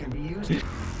battery can be used.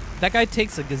 That guy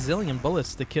takes a gazillion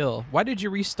bullets to kill. Why did you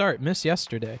restart? Miss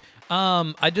yesterday.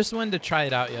 I just wanted to try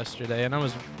it out yesterday, and I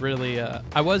was really,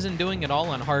 I wasn't doing it all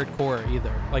on hardcore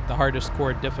either, like the hardest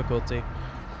core difficulty.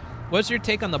 What's your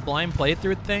take on the blind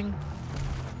playthrough thing?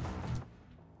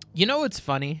 You know what's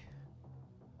funny?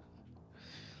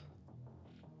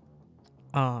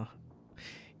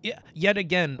 Yeah, yet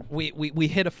again, we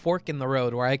hit a fork in the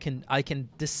road where I can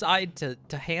decide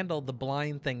to handle the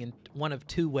blind thing in one of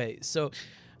 2 ways. So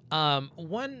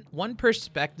one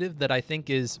perspective that I think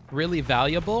is really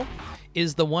valuable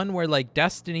is the one where like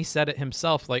Destiny said it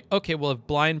himself, like, okay, well, if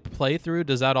blind playthrough,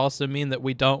 does that also mean that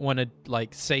we don't want to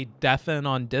like say deafen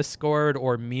on Discord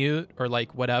or mute or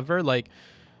like whatever? Like,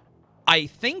 I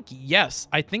think, yes,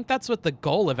 I think that's what the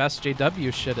goal of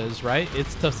SJW shit is, right?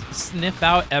 It's to sniff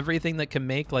out everything that can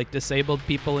make like disabled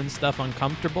people and stuff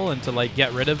uncomfortable and to like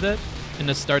get rid of it and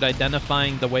to start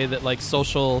identifying the way that like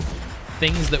social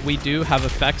things that we do have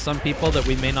effects on people that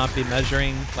we may not be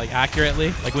measuring like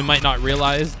accurately. Like, we might not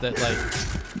realize that like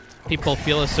people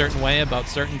feel a certain way about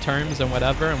certain terms and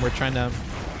whatever, and we're trying to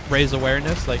raise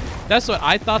awareness. Like, that's what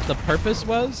I thought the purpose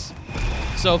was.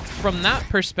 So from that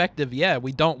perspective, yeah,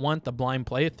 we don't want the blind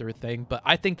playthrough thing, but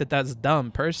I think that that's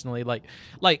dumb personally. Like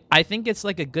I think it's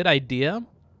like a good idea.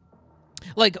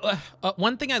 Like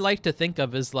one thing I like to think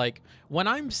of is like when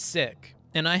I'm sick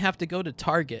and I have to go to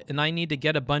Target and I need to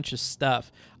get a bunch of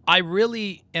stuff, I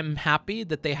really am happy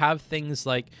that they have things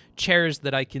like chairs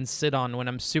that I can sit on when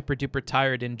I'm super duper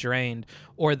tired and drained,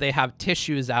 or they have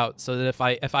tissues out so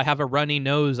that if I have a runny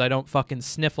nose, I don't fucking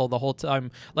sniffle the whole time.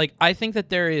 Like, I think that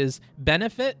there is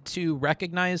benefit to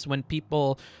recognize when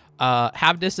people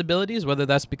have disabilities, whether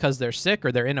that's because they're sick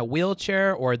or they're in a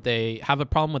wheelchair or they have a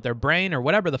problem with their brain or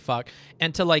whatever the fuck,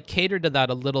 and to like cater to that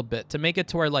a little bit, to make it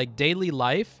to where like daily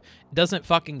life doesn't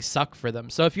fucking suck for them.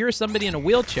 So if you're somebody in a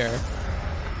wheelchair,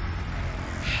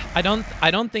 I don't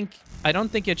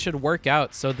think it should work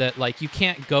out so that like you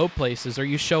can't go places, or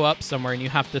you show up somewhere and you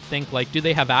have to think like, do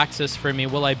they have access for me?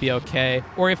 Will I be okay?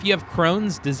 Or if you have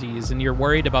Crohn's disease and you're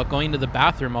worried about going to the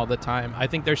bathroom all the time, I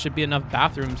think there should be enough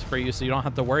bathrooms for you so you don't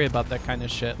have to worry about that kind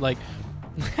of shit. Like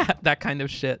that kind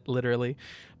of shit, literally.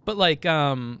 But like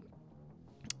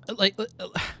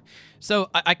so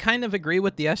I kind of agree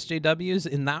with the SJWs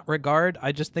in that regard.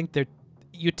 I just think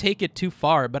you take it too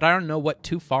far, but I don't know what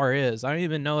too far is. I don't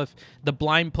even know if the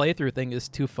blind playthrough thing is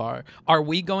too far. Are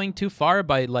we going too far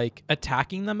by like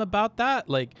attacking them about that?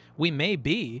 Like we may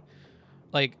be.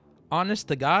 Like honest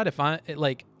to God, if I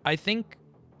think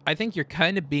you're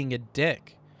kind of being a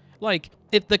dick. Like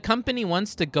if the company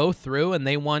wants to go through and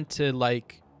they want to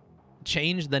like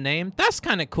change the name, that's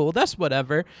kind of cool, that's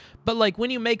whatever. But like when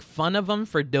you make fun of them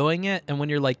for doing it, and when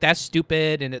you're like that's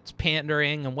stupid and it's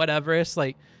pandering and whatever, it's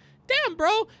like, damn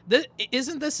bro,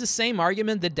 isn't this the same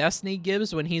argument that Destiny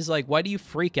gives when he's like, why do you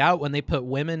freak out when they put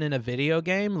women in a video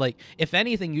game? Like if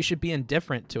anything, you should be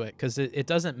indifferent to it because it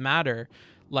doesn't matter.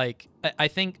 Like, I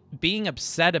think being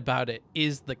upset about it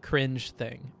is the cringe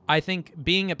thing. I think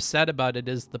being upset about it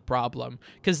is the problem.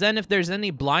 Because then if there's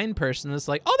any blind person that's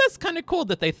like, oh, that's kind of cool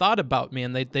that they thought about me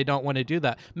and they don't want to do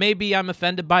that. Maybe I'm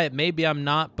offended by it. Maybe I'm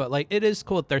not. But, like, it is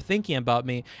cool that they're thinking about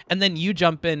me. And then you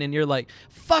jump in and you're like,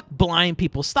 fuck blind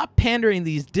people. Stop pandering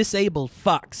these disabled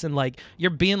fucks. And, like, you're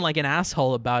being like an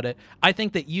asshole about it. I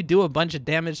think that you do a bunch of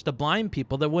damage to blind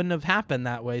people that wouldn't have happened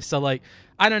that way. So, like,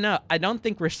 I don't know. I don't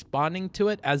think responding to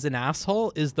it as an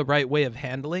asshole is the right way of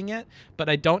handling it, but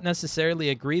I don't necessarily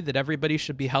agree that everybody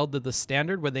should be held to the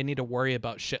standard where they need to worry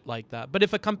about shit like that. But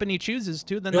if a company chooses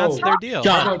to, then that's their deal.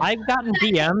 John, I've gotten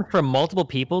DMs from multiple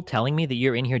people telling me that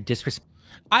you're in here disrespecting.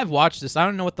 I've watched this. I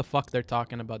don't know what the fuck they're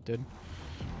talking about, dude.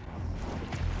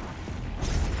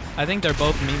 I think they're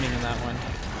both memeing in that one.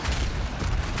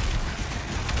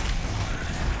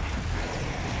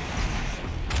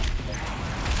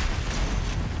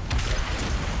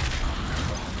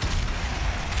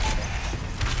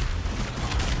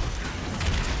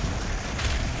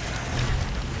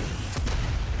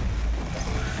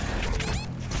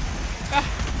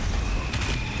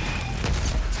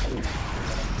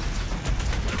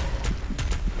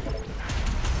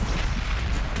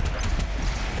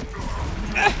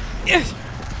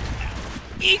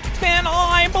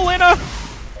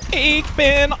 Ik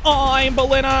ben ein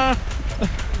Berliner.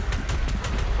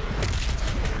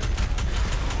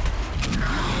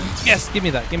 Yes, give me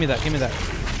that, give me that, give me that.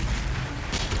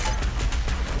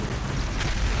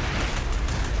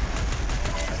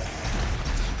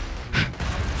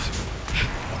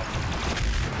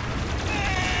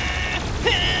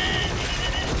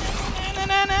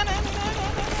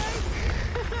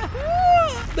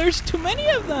 There's too many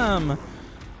of them.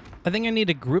 I think I need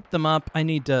to group them up. I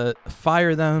need to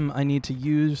fire them. I need to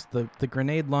use the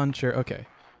grenade launcher. Okay.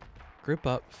 Group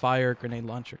up, fire, grenade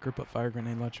launcher. Group up, fire,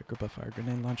 grenade launcher. Group up, fire,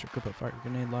 grenade launcher. Group up, fire,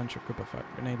 grenade launcher. Group up, fire,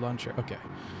 grenade launcher. Okay.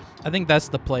 I think that's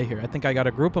the play here. I think I got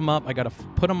to group them up. I got to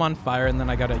put them on fire, and then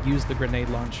I got to use the grenade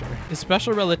launcher. Is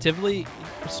special relativity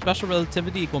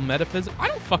equal metaphysics? I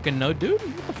don't fucking know, dude.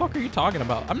 What the fuck are you talking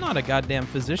about? I'm not a goddamn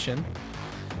physician.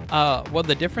 Well,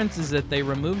 the difference is that they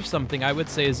remove something I would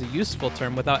say is a useful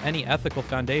term without any ethical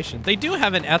foundation. They do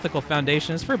have an ethical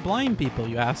foundation. It's for blind people,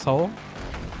 you asshole.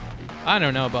 I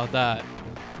don't know about that.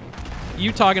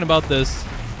 You talking about this,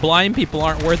 blind people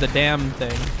aren't worth a damn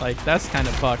thing. Like, that's kind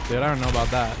of fucked, dude. I don't know about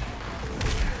that.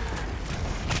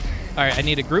 All right, I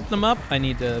need to group them up. I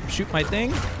need to shoot my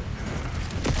thing.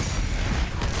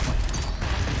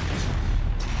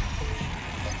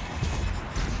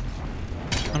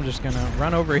 I'm just gonna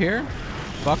run over here.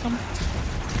 Fuck them.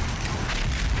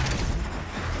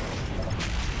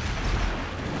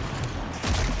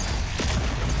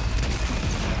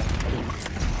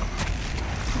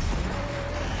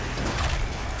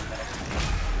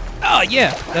 Oh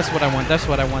yeah, that's what I want. That's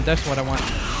what I want. That's what I want.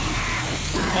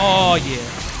 Oh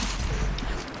yeah.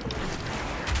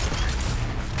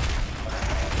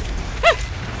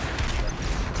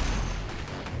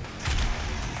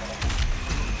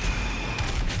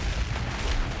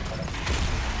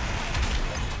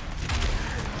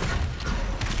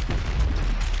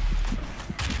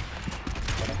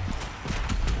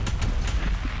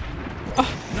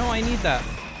 I need that.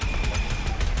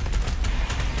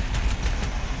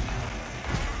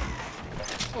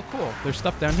 Oh, cool. There's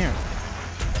stuff down here.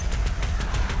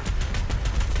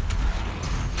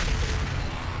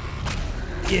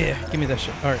 Yeah, give me that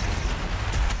shit. All right.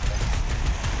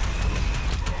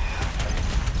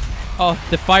 Oh,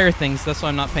 the fire things. That's what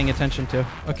I'm not paying attention to.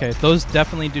 Okay, those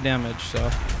definitely do damage, so.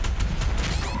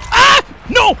 Ah!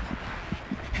 No!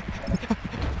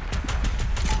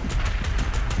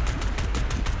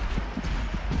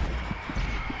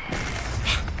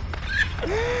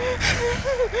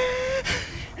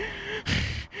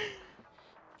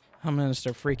 I'm gonna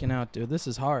start freaking out, dude. This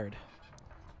is hard.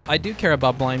 I do care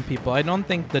about blind people. I don't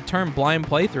think the term blind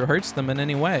playthrough hurts them in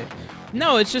any way.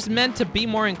 No, it's just meant to be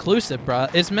more inclusive,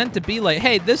 bruh. It's meant to be like,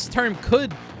 hey, this term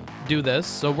could do this,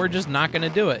 so we're just not gonna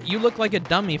do it. You look like a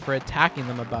dummy for attacking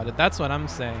them about it. That's what I'm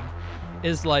saying.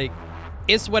 Is like,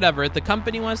 it's whatever. If the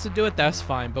company wants to do it, that's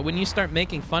fine. But when you start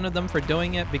making fun of them for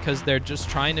doing it because they're just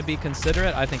trying to be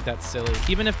considerate, I think that's silly.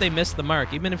 Even if they miss the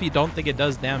mark, even if you don't think it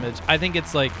does damage, I think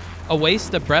it's like a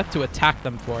waste of breath to attack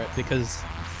them for it because,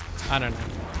 I don't know.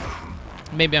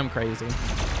 Maybe I'm crazy.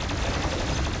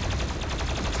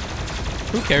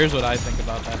 Who cares what I think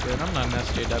about that, dude? I'm not an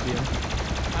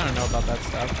SJW. I don't know about that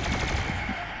stuff.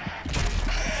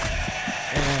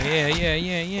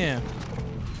 Yeah.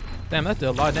 Damn, that did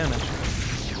a lot of damage.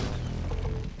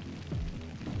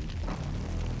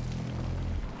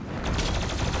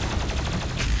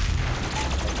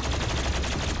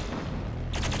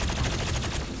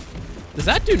 Does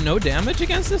that do no damage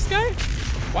against this guy?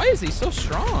 Why is he so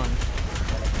strong?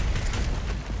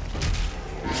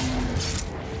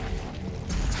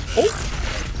 Oh!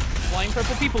 Flying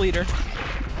purple people eater.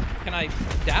 Can I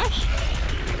dash?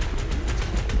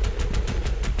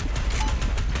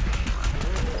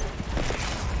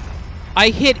 I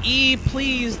hit E,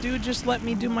 please, dude, just let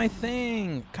me do my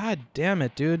thing. God damn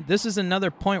it, dude. This is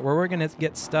another point where we're gonna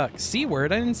get stuck. C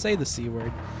word? I didn't say the C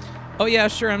word. Oh yeah,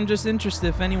 sure, I'm just interested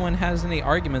if anyone has any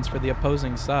arguments for the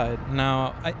opposing side.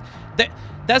 No,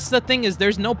 that's the thing is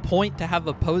there's no point to have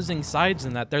opposing sides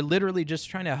in that. They're literally just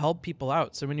trying to help people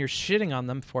out. So when you're shitting on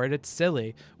them for it, it's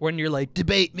silly. When you're like,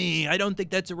 debate me, I don't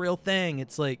think that's a real thing.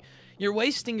 It's like, you're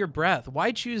wasting your breath.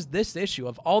 Why choose this issue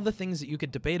of all the things that you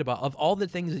could debate about, of all the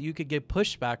things that you could get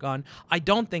pushback on? I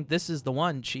don't think this is the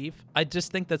one, Chief. I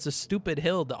just think that's a stupid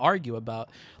hill to argue about.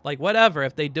 Like, whatever.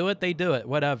 If they do it, they do it.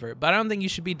 Whatever. But I don't think you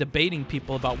should be debating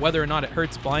people about whether or not it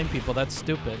hurts blind people. That's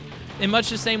stupid. In much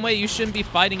the same way, you shouldn't be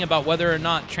fighting about whether or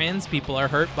not trans people are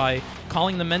hurt by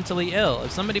calling them mentally ill.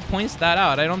 If somebody points that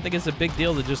out, I don't think it's a big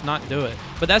deal to just not do it.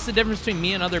 But that's the difference between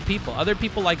me and other people. Other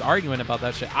people like arguing about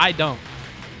that shit. I don't.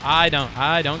 I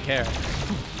don't care.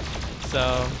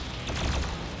 So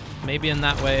maybe in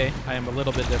that way I am a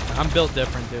little bit different. I'm built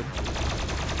different, dude.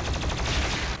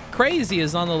 Crazy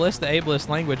is on the list of ableist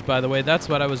language, by the way. That's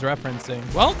what I was referencing.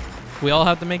 Well, we all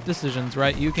have to make decisions,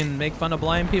 right? You can make fun of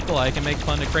blind people. I can make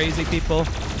fun of crazy people.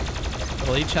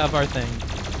 We'll each have our thing.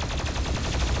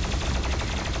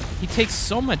 He takes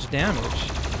so much damage.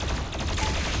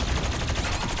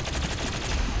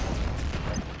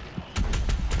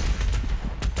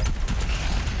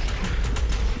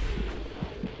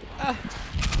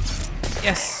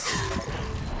 Yes.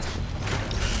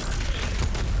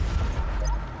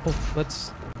 Oh,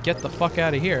 let's get the fuck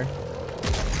out of here.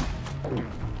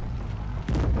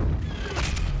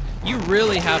 You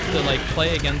really have to like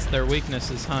play against their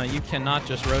weaknesses, huh? You cannot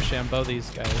just Rochambeau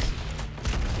these guys.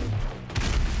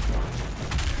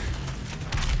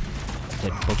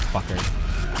 Dead book fucker.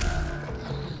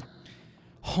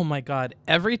 Oh my god!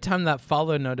 Every time that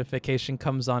follow notification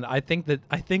comes on, I think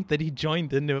that he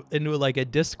joined into like a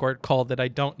Discord call that I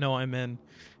don't know I'm in.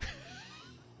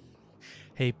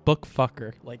 Hey, book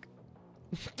fucker! Like,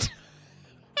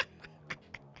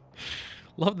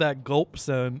 love that gulp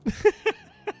sound.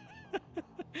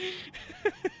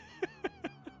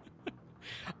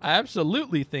 I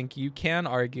absolutely think you can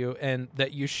argue and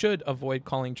that you should avoid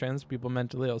calling trans people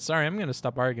mentally ill. Sorry, I'm gonna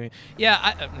stop arguing.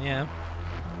 Yeah, yeah.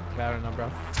 I don't know, bro.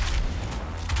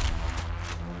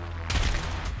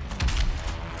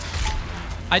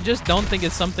 I just don't think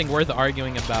it's something worth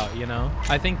arguing about, you know?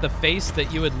 I think the face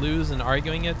that you would lose in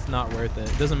arguing it's not worth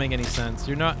it. It doesn't make any sense.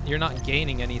 You're not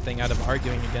gaining anything out of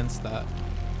arguing against that.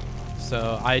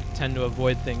 So I tend to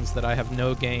avoid things that I have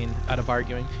no gain out of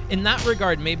arguing. In that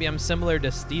regard, maybe I'm similar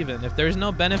to Steven. If there's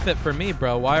no benefit for me,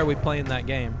 bro, why are we playing that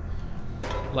game?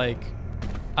 Like,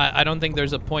 I don't think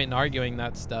there's a point in arguing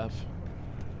that stuff.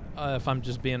 If I'm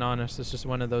just being honest, it's just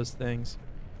one of those things.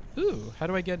 Ooh, how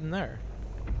do I get in there?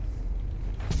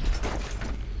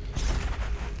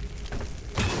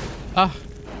 Ah.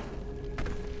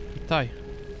 Die.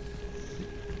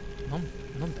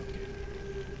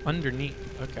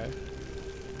 Underneath. Okay.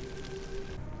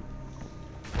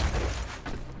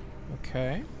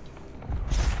 Okay.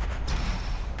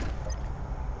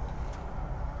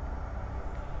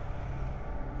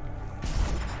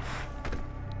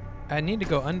 I need to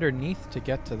go underneath to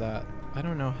get to that. I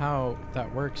don't know how that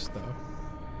works though.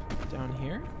 Down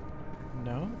here?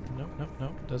 No, nope.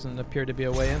 Doesn't appear to be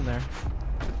a way in there.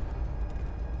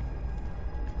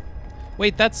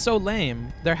 Wait, that's so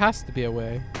lame. There has to be a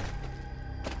way.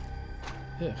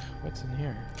 Ugh, what's in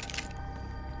here?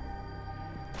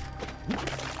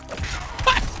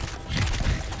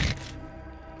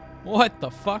 What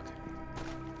the fuck?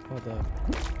 Hold up.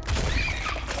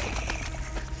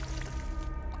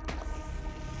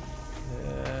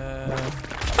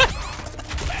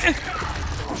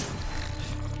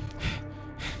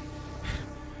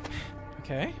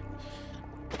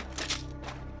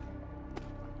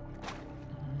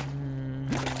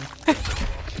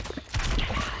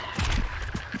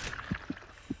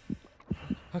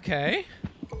 Okay.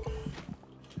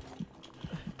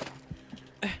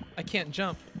 I can't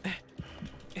jump.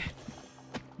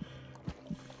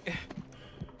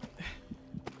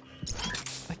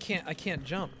 I can't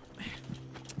jump.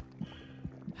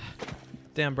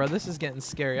 Damn, bro, this is getting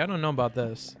scary. I don't know about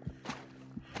this.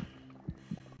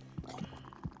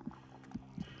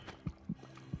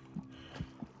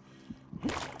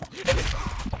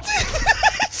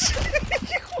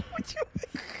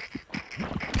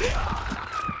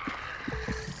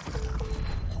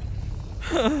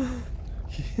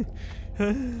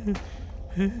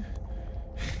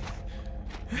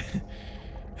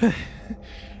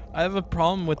 I have a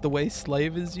problem with the way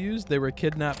slave is used. They were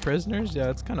kidnapped prisoners.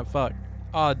 Yeah, it's kind of fucked.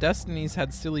 Destiny's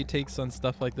had silly takes on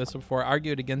stuff like this before.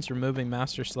 Argued against removing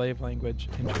master-slave language.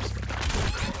 Interesting.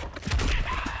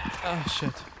 Oh,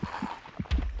 shit.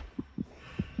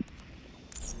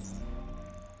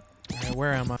 Alright,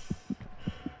 where am I?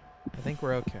 I think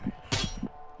we're okay.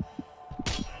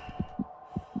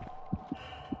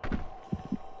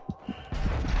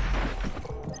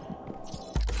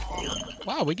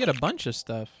 Wow, we get a bunch of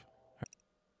stuff.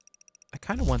 I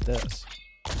kind of want this.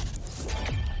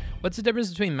 What's the difference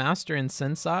between master and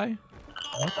sensei?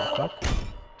 What the fuck?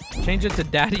 Change it to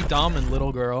daddy, dom, and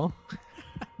little girl.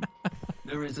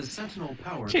 There is a sentinel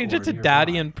power Change it to nearby.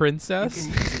 daddy and princess.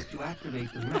 You can use it to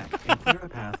activate the mech and clear a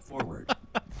path forward.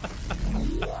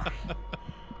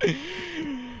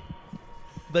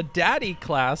 The daddy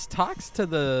class talks to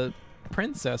the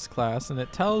princess class and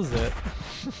it tells it.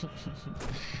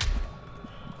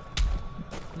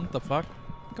 What the fuck?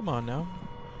 Come on now.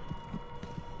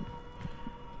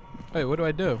 Wait, what do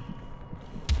I do?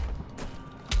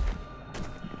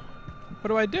 What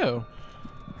do I do?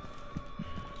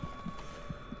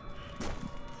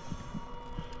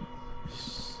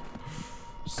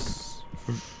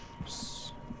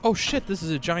 Oh shit, this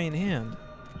is a giant hand.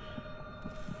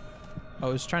 I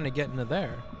was trying to get into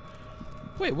there.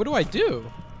 Wait, what do I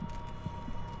do?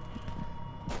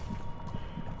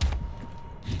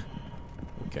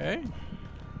 Okay.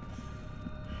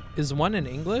 Is one in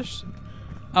English?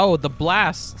 Oh, the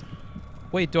blast.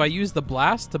 Wait, do I use the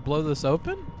blast to blow this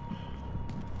open?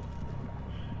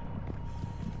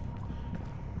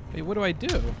 Wait, what do I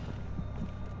do?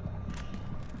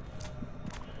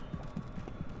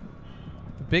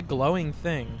 Big glowing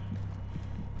thing.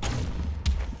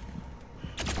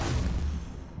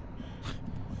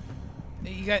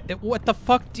 You got, what the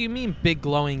fuck do you mean, big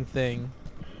glowing thing?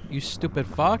 You stupid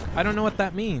fuck. I don't know what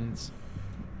that means.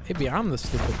 Maybe I'm the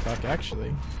stupid fuck,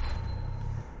 actually.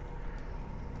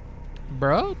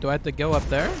 Bro, do I have to go up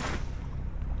there?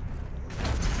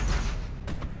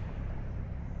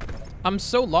 I'm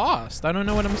so lost. I don't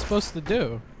know what I'm supposed to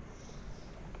do.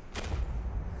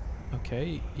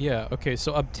 Okay, yeah, okay,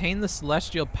 so obtain the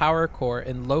celestial power core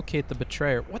and locate the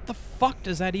betrayer. What the fuck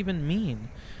does that even mean?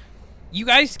 You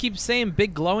guys keep saying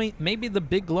big glowing, maybe the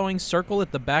big glowing circle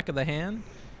at the back of the hand?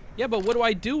 Yeah, but what do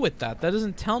I do with that? That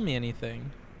doesn't tell me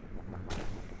anything.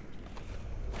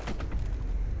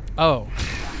 Oh.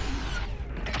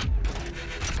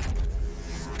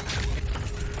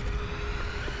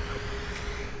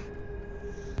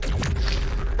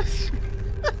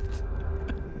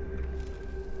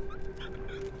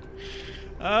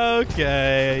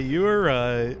 Okay, you were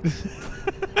right.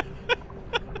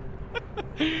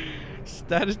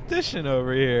 Statistician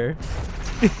over here.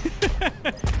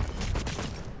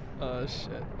 Oh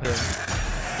shit.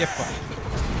 Get fucked.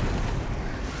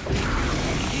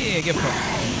 Yeah, get fucked.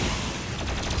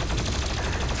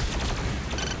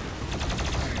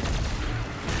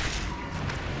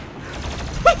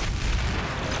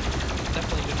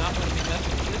 Definitely do not want to be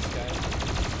messing with this guy.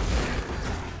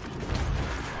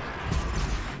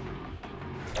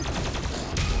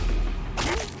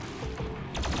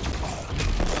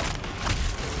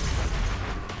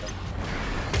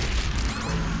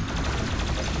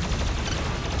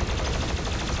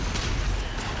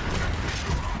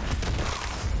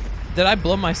 Did I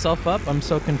blow myself up? I'm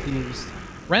so confused.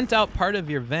 Rent out part of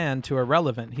your van to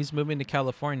Irrelevant. He's moving to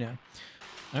California.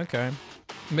 Okay.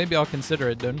 Maybe I'll consider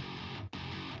it, dude.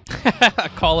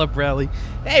 Call up Rally.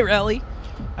 Hey, Rally.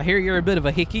 I hear you're a bit of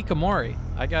a hikikomori.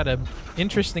 I got a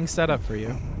interesting setup for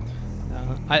you.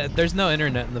 There's no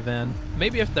internet in the van.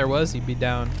 Maybe if there was, he'd be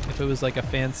down. If it was like a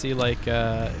fancy, like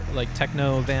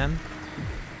techno van.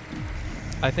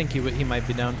 I think he might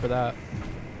be down for that.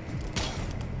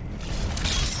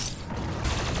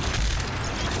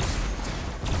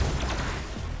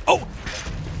 Oh!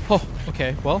 Oh,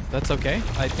 okay. Well, that's okay.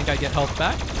 I think I get health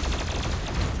back.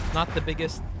 Not the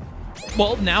biggest...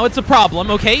 Well, now it's a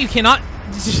problem, okay? You cannot...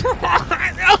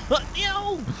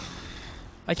 No!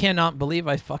 I cannot believe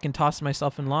I fucking tossed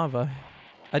myself in lava.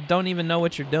 I don't even know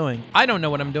what you're doing. I don't know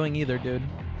what I'm doing either, dude.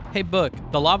 Hey, Book,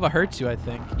 the lava hurts you, I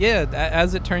think. Yeah,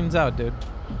 as it turns out, dude.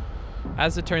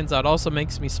 As it turns out, also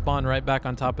makes me spawn right back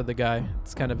on top of the guy.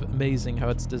 It's kind of amazing how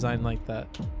it's designed like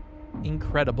that.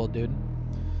 Incredible, dude.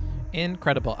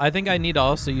 Incredible. I think I need to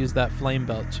also use that flame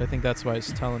belch. I think that's why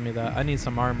it's telling me that. I need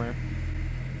some armor.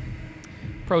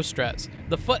 Pro strats.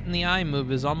 The foot in the eye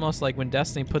move is almost like when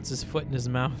Destiny puts his foot in his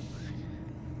mouth.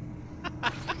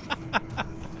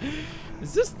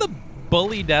 Is this the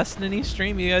bully Destiny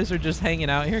stream? You guys are just hanging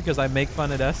out here because I make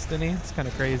fun of Destiny? It's kind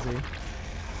of crazy.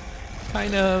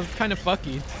 Kind of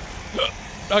fucky.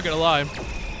 Not gonna lie.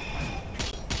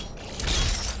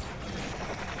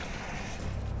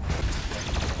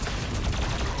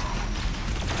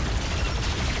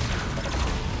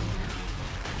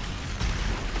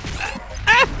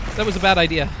 Ah! That was a bad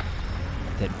idea.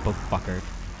 That book fucker.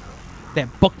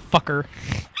 That book fucker.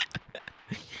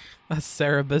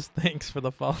 Cerebus, thanks for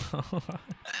the follow.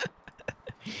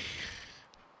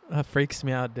 That freaks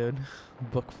me out, dude.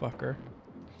 Book fucker.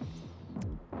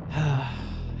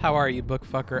 How are you, book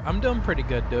fucker? I'm doing pretty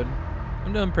good, dude.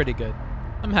 I'm doing pretty good.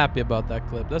 I'm happy about that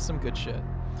clip. That's some good shit.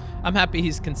 I'm happy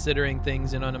he's considering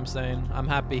things, you know what I'm saying? I'm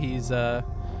happy he's, I'm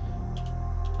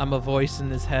a voice in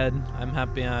his head. I'm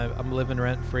happy I'm living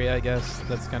rent-free, I guess.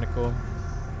 That's kind of cool.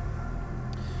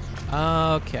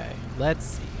 Okay, let's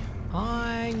see.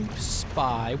 I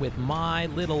spy with my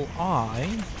little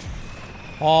eye.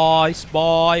 I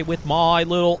spy with my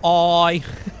little eye.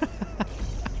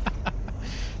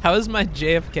 How is my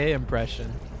JFK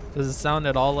impression? Does it sound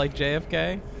at all like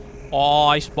JFK?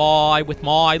 I spy with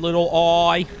my little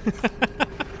eye.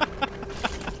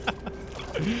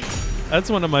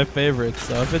 That's one of my favorites,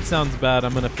 so if it sounds bad,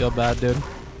 I'm gonna feel bad, dude.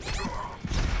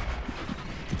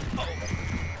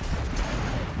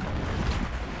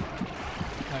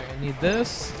 Alright, I need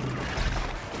this.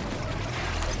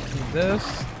 Need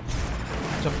this.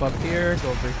 Jump up here, go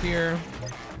over here.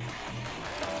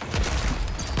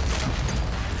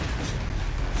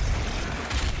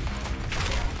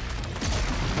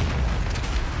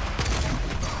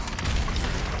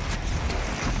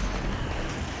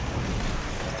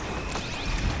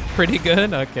 Pretty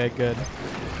good? Okay, good.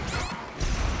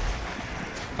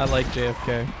 I like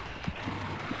JFK.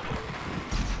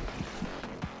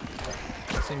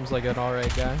 Seems like an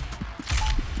alright guy.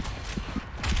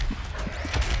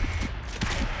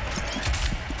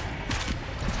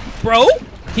 Bro?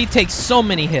 He takes so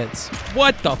many hits.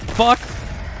 What the fuck?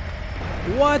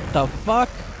 What the fuck?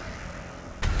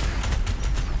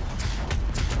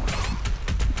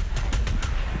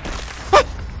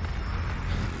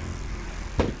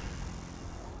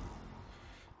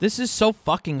 This is so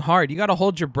fucking hard. You gotta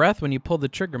hold your breath when you pull the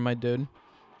trigger, my dude.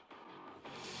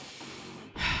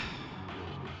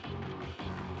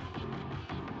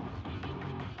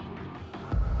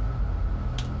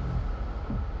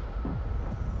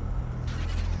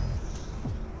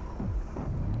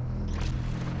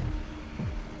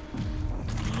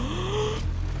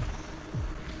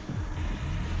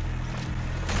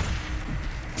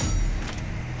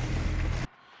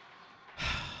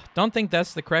 Don't think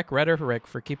that's the correct rhetoric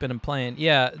for keeping him playing.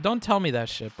 Yeah, don't tell me that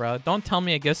shit, bro. Don't tell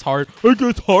me it gets hard. It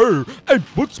gets harder. Hey,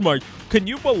 Booksmart, can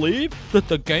you believe that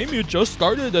the game you just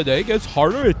started today gets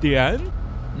harder at the end?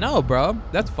 No, bro.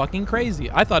 That's fucking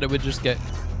crazy. I thought it would just get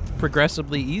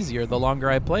progressively easier the longer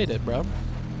I played it, bro.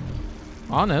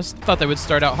 Honest. Thought they would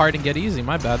start out hard and get easy.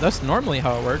 My bad. That's normally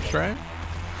how it works, right?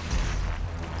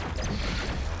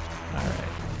 Alright.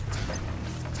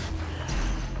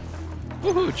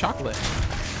 Woohoo, chocolate.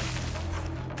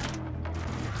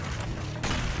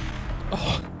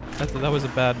 Oh, that was a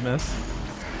bad miss.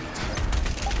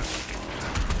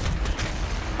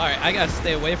 Alright, I gotta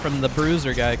stay away from the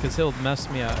bruiser guy because he'll mess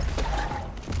me up.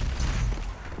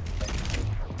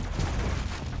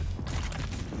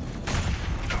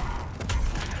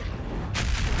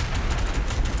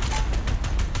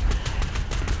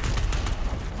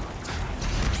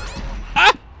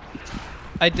 Ah!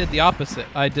 I did the opposite.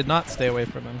 I did not stay away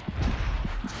from him.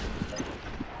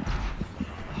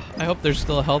 I hope there's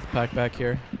still a health pack back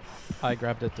here. I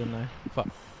grabbed it, didn't I? Fuck.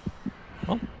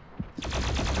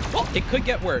 Well, it could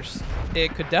get worse.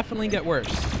 It could definitely get worse.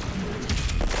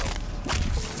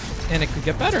 And it could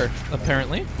get better,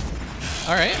 apparently.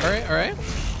 Alright, alright, alright.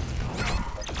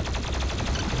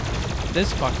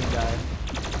 This fucking guy.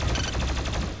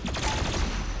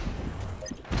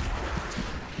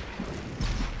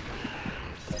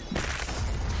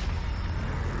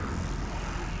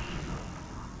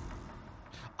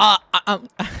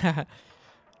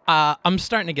 I'm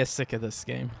starting to get sick of this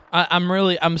game.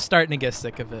 I'm starting to get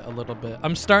sick of it a little bit.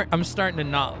 I'm starting to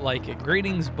not like it.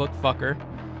 Greetings, book fucker.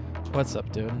 What's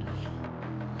up, dude?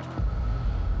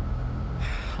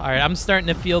 All right, I'm starting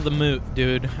to feel the mood,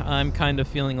 dude. I'm kind of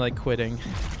feeling like quitting.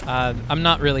 I'm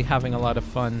not really having a lot of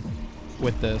fun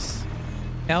with this.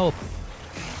 Health.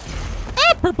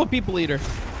 Ah, purple people eater.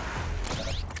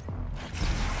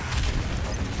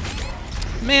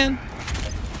 Man.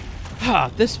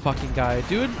 Ah, this fucking guy,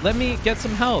 dude. Let me get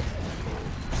some help.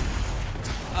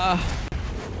 Oh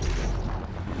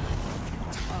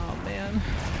man.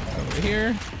 Over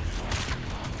here.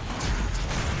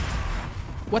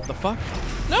 What the fuck?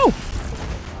 No!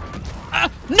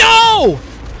 No!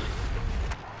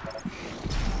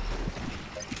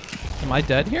 Am I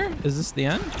dead here? Is this the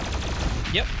end?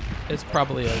 Yep, it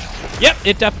probably is. Yep,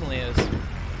 it definitely is.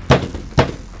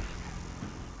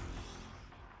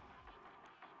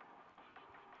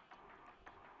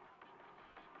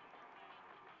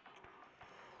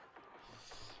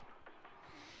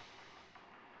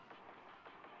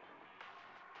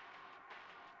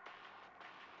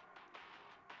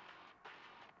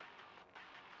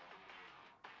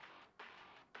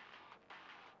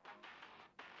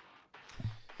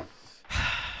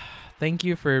 Thank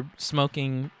you for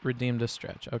smoking redeemed a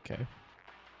stretch. Okay.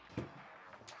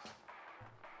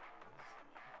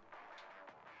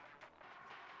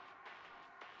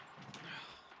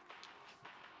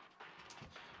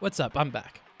 What's up? I'm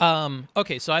back.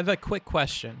 Okay, so I have a quick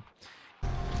question.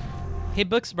 Hey,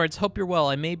 Booksmarts, hope you're well.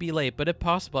 I may be late, but if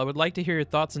possible, I would like to hear your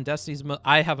thoughts on Destiny's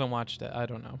I haven't watched it. I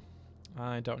don't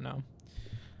know.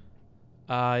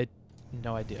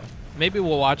 No idea. Maybe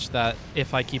we'll watch that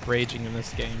if I keep raging in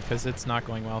this game, because it's not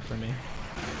going well for me.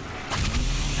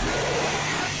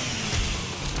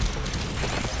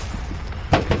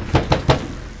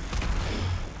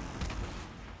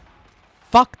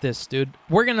 Fuck this, dude.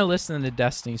 We're gonna listen to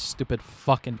Destiny's stupid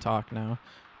fucking talk now.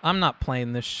 I'm not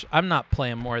playing this. I'm not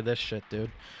playing more of this shit,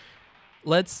 dude.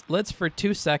 Let's for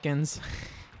 2 seconds.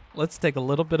 Let's take a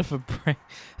little bit of a break.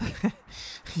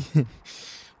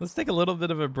 Let's take a little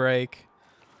bit of a break.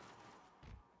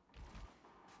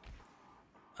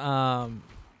 And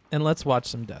let's watch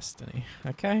some Destiny,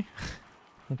 okay?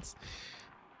 Let's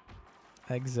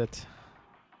exit.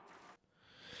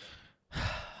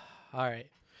 All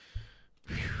right.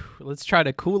 Let's try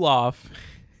to cool off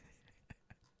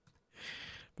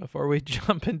before we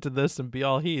jump into this and be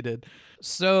all heated.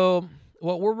 So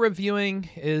what we're reviewing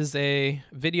is a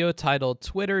video titled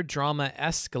Twitter Drama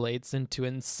Escalates into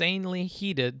Insanely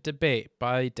Heated Debate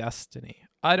by Destiny.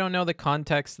 I don't know the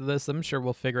context of this. I'm sure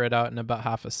we'll figure it out in about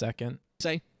half a second.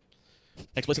 Say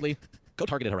explicitly, go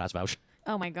targeted harass vouch.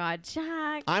 Oh my God,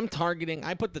 Jack. I'm targeting.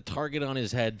 I put the target on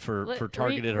his head for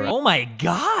targeted harass. Oh my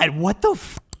God, what the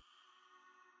f?